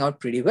working out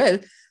pretty well,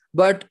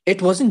 but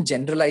it wasn't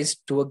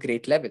generalized to a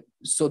great level.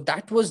 So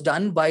that was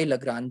done by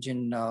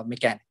Lagrangian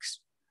mechanics,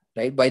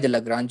 right? By the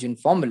Lagrangian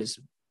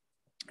formalism.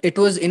 It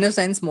was in a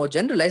sense more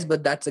generalized,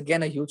 but that's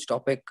again a huge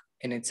topic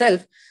in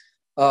itself.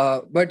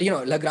 But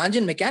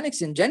Lagrangian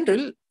mechanics in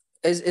general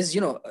is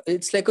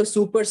it's like a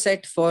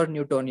superset for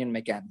Newtonian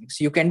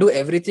mechanics. You can do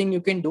everything you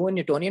can do in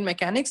Newtonian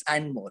mechanics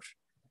and more.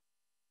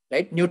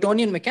 Right?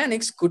 Newtonian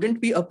mechanics couldn't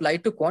be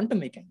applied to quantum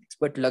mechanics,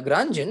 but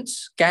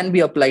Lagrangians can be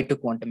applied to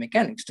quantum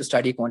mechanics to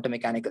study quantum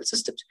mechanical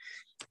systems.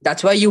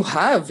 That's why you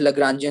have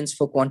Lagrangians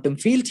for quantum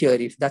field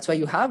theory. That's why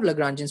you have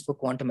Lagrangians for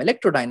quantum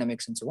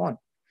electrodynamics and so on.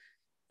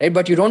 Right?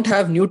 But you don't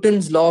have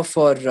Newton's law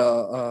for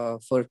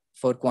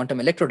quantum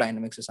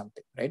electrodynamics or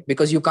something, right?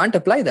 Because you can't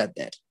apply that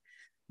there.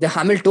 The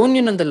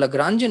Hamiltonian and the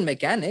Lagrangian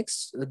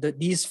mechanics,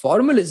 these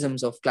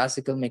formalisms of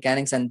classical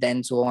mechanics and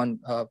then so on,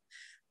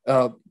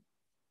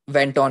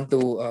 went on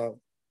to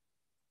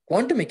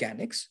quantum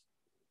mechanics,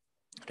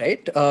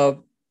 right?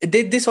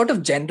 They sort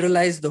of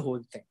generalized the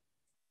whole thing,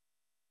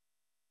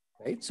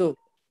 right? So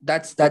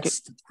that's the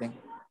thing.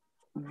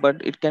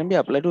 But it can be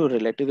applied to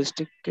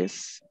relativistic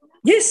case.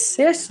 Yes,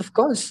 of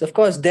course.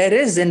 There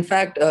is, in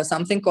fact,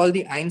 something called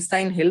the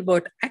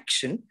Einstein-Hilbert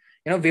action.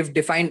 We've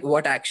defined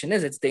what action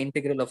is. It's the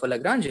integral of a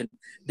Lagrangian.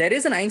 There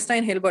is an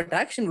Einstein-Hilbert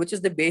action, which is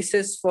the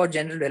basis for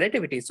general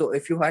relativity. So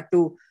if you had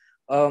to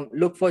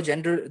look for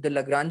the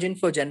Lagrangian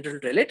for general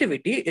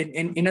relativity,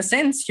 in a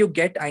sense, you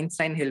get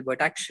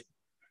Einstein-Hilbert action,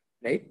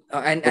 right?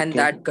 And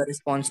that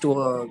corresponds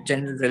to a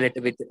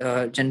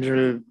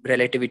general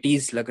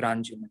relativity's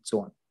Lagrangian and so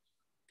on.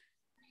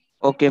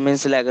 Okay,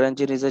 means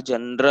Lagrangian is a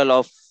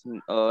general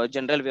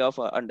way of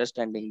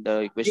understanding the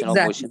equation of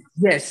motion.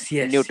 Yes.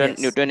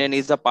 Newtonian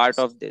is a part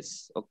of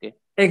this. Okay.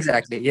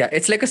 Exactly. Yeah,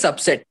 it's like a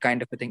subset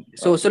kind of a thing.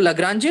 So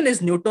Lagrangian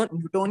is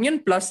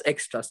Newtonian plus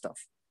extra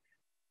stuff.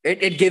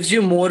 It gives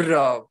you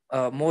more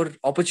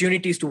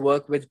opportunities to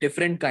work with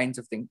different kinds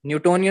of things.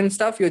 Newtonian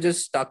stuff, you're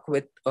just stuck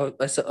with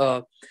a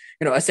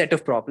set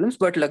of problems,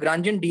 but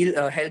Lagrangian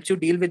helps you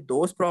deal with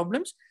those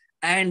problems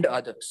and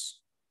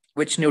others,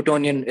 which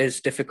Newtonian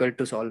is difficult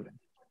to solve.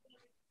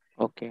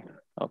 Okay.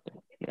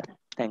 Yeah.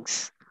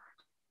 Thanks.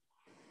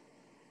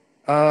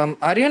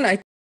 Aryan,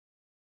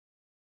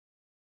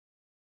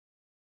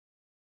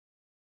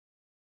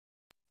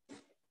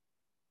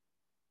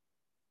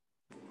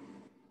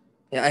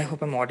 I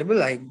hope I'm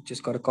audible. I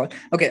just got a call.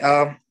 Okay.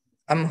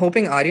 I'm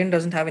hoping Aryan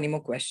doesn't have any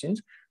more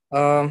questions.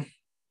 Um,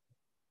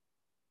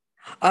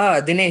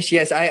 Dinesh,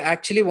 yes, I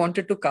actually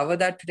wanted to cover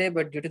that today,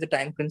 but due to the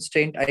time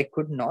constraint, I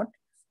could not.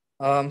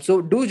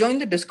 So do join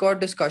the Discord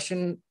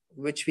discussion,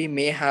 which we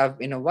may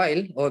have in a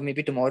while, or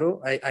maybe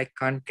tomorrow. I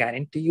can't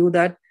guarantee you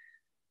that.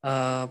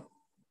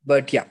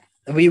 But yeah,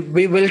 we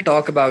will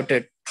talk about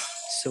it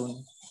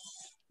soon.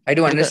 I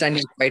do understand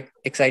you're quite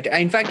excited.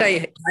 In fact,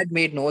 I had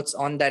made notes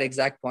on that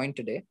exact point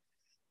today,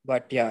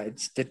 but yeah,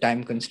 it's the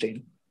time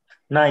constraint.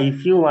 Now,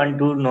 if you want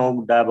to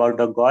know about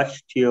the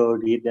gauge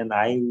theory, then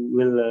I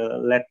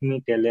will let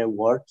me tell a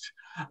words.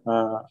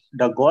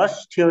 The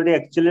gauge theory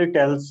actually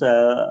tells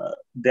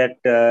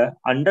that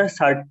under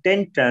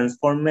certain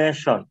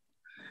transformation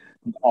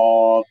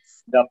of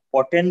the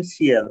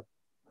potential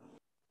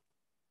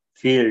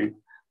field,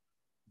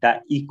 the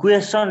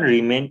equation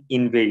remain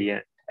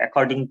invariant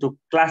according to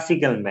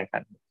classical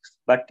mechanics.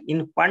 But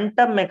in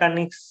quantum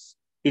mechanics,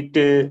 it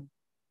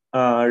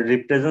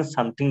represents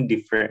something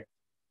different.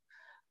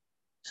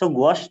 So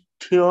gauge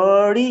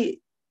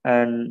theory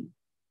and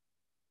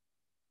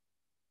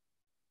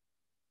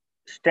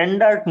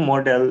standard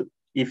model,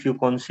 if you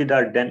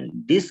consider,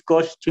 then this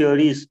gauge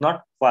theory is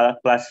not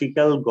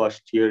classical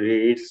gauge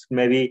theory. It's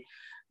maybe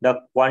the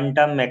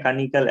quantum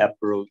mechanical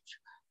approach,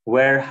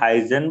 where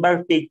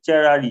Heisenberg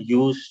picture are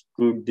used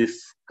to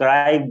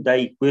describe the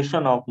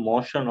equation of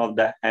motion of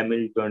the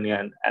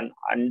Hamiltonian. And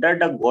under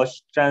the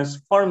gauge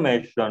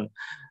transformation,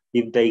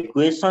 if the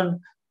equation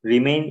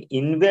remain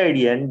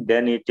invariant,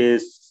 then it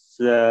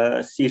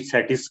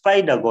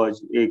satisfies the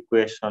gauge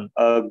equation,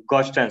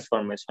 gauge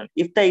transformation.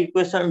 If the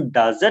equation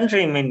doesn't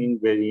remain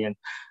invariant,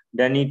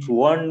 then it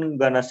won't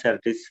gonna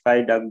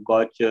satisfy the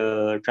gauge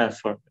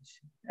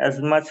transformation. As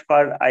much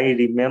as I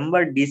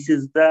remember, this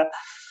is the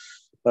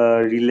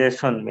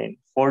relation main.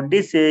 For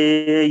this,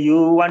 if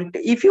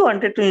you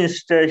wanted to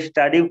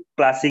study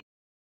classic.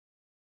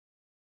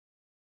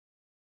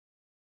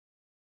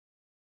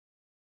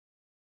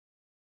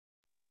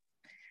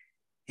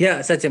 Yeah,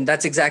 Satyam,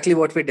 that's exactly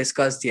what we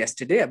discussed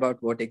yesterday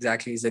about what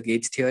exactly is a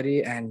gauge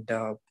theory and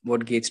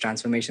what gauge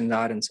transformations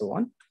are and so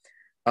on.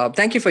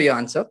 Thank you for your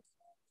answer.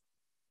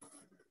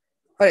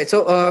 All right,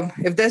 so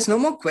if there's no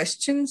more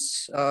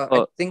questions,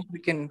 I think we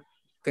can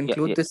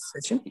conclude this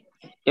session.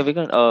 Yeah, we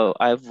can.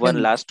 I have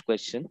one last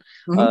question.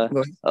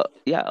 Can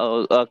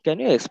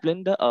you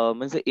explain the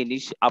means the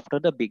initial after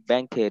the Big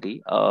Bang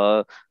theory?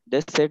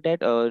 They said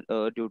that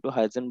due to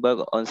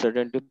Heisenberg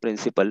uncertainty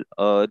principle,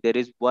 there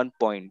is one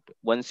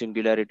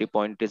singularity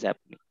point is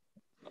happening.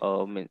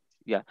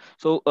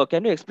 So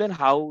can you explain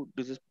how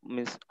this is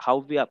means how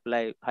we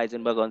apply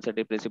Heisenberg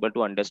uncertainty principle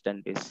to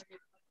understand this?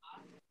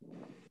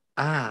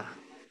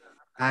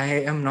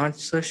 I am not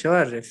so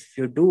sure if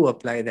you do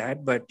apply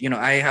that, but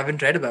I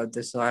haven't read about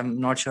this, so I'm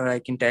not sure I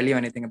can tell you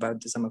anything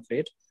about this, I'm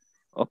afraid.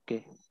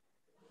 Okay.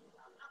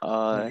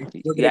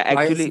 It would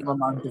require some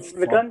amount of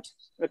Vikant,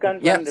 one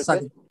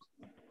request.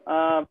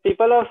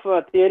 People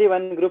of Theory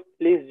 1 group,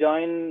 please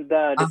join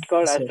the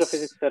Discord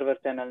Astrophysics server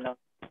channel now.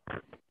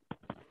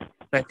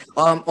 Right.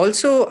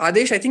 Also,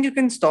 Adesh, I think you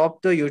can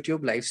stop the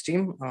YouTube live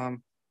stream.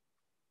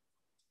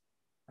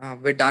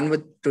 We're done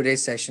with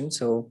today's session,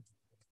 so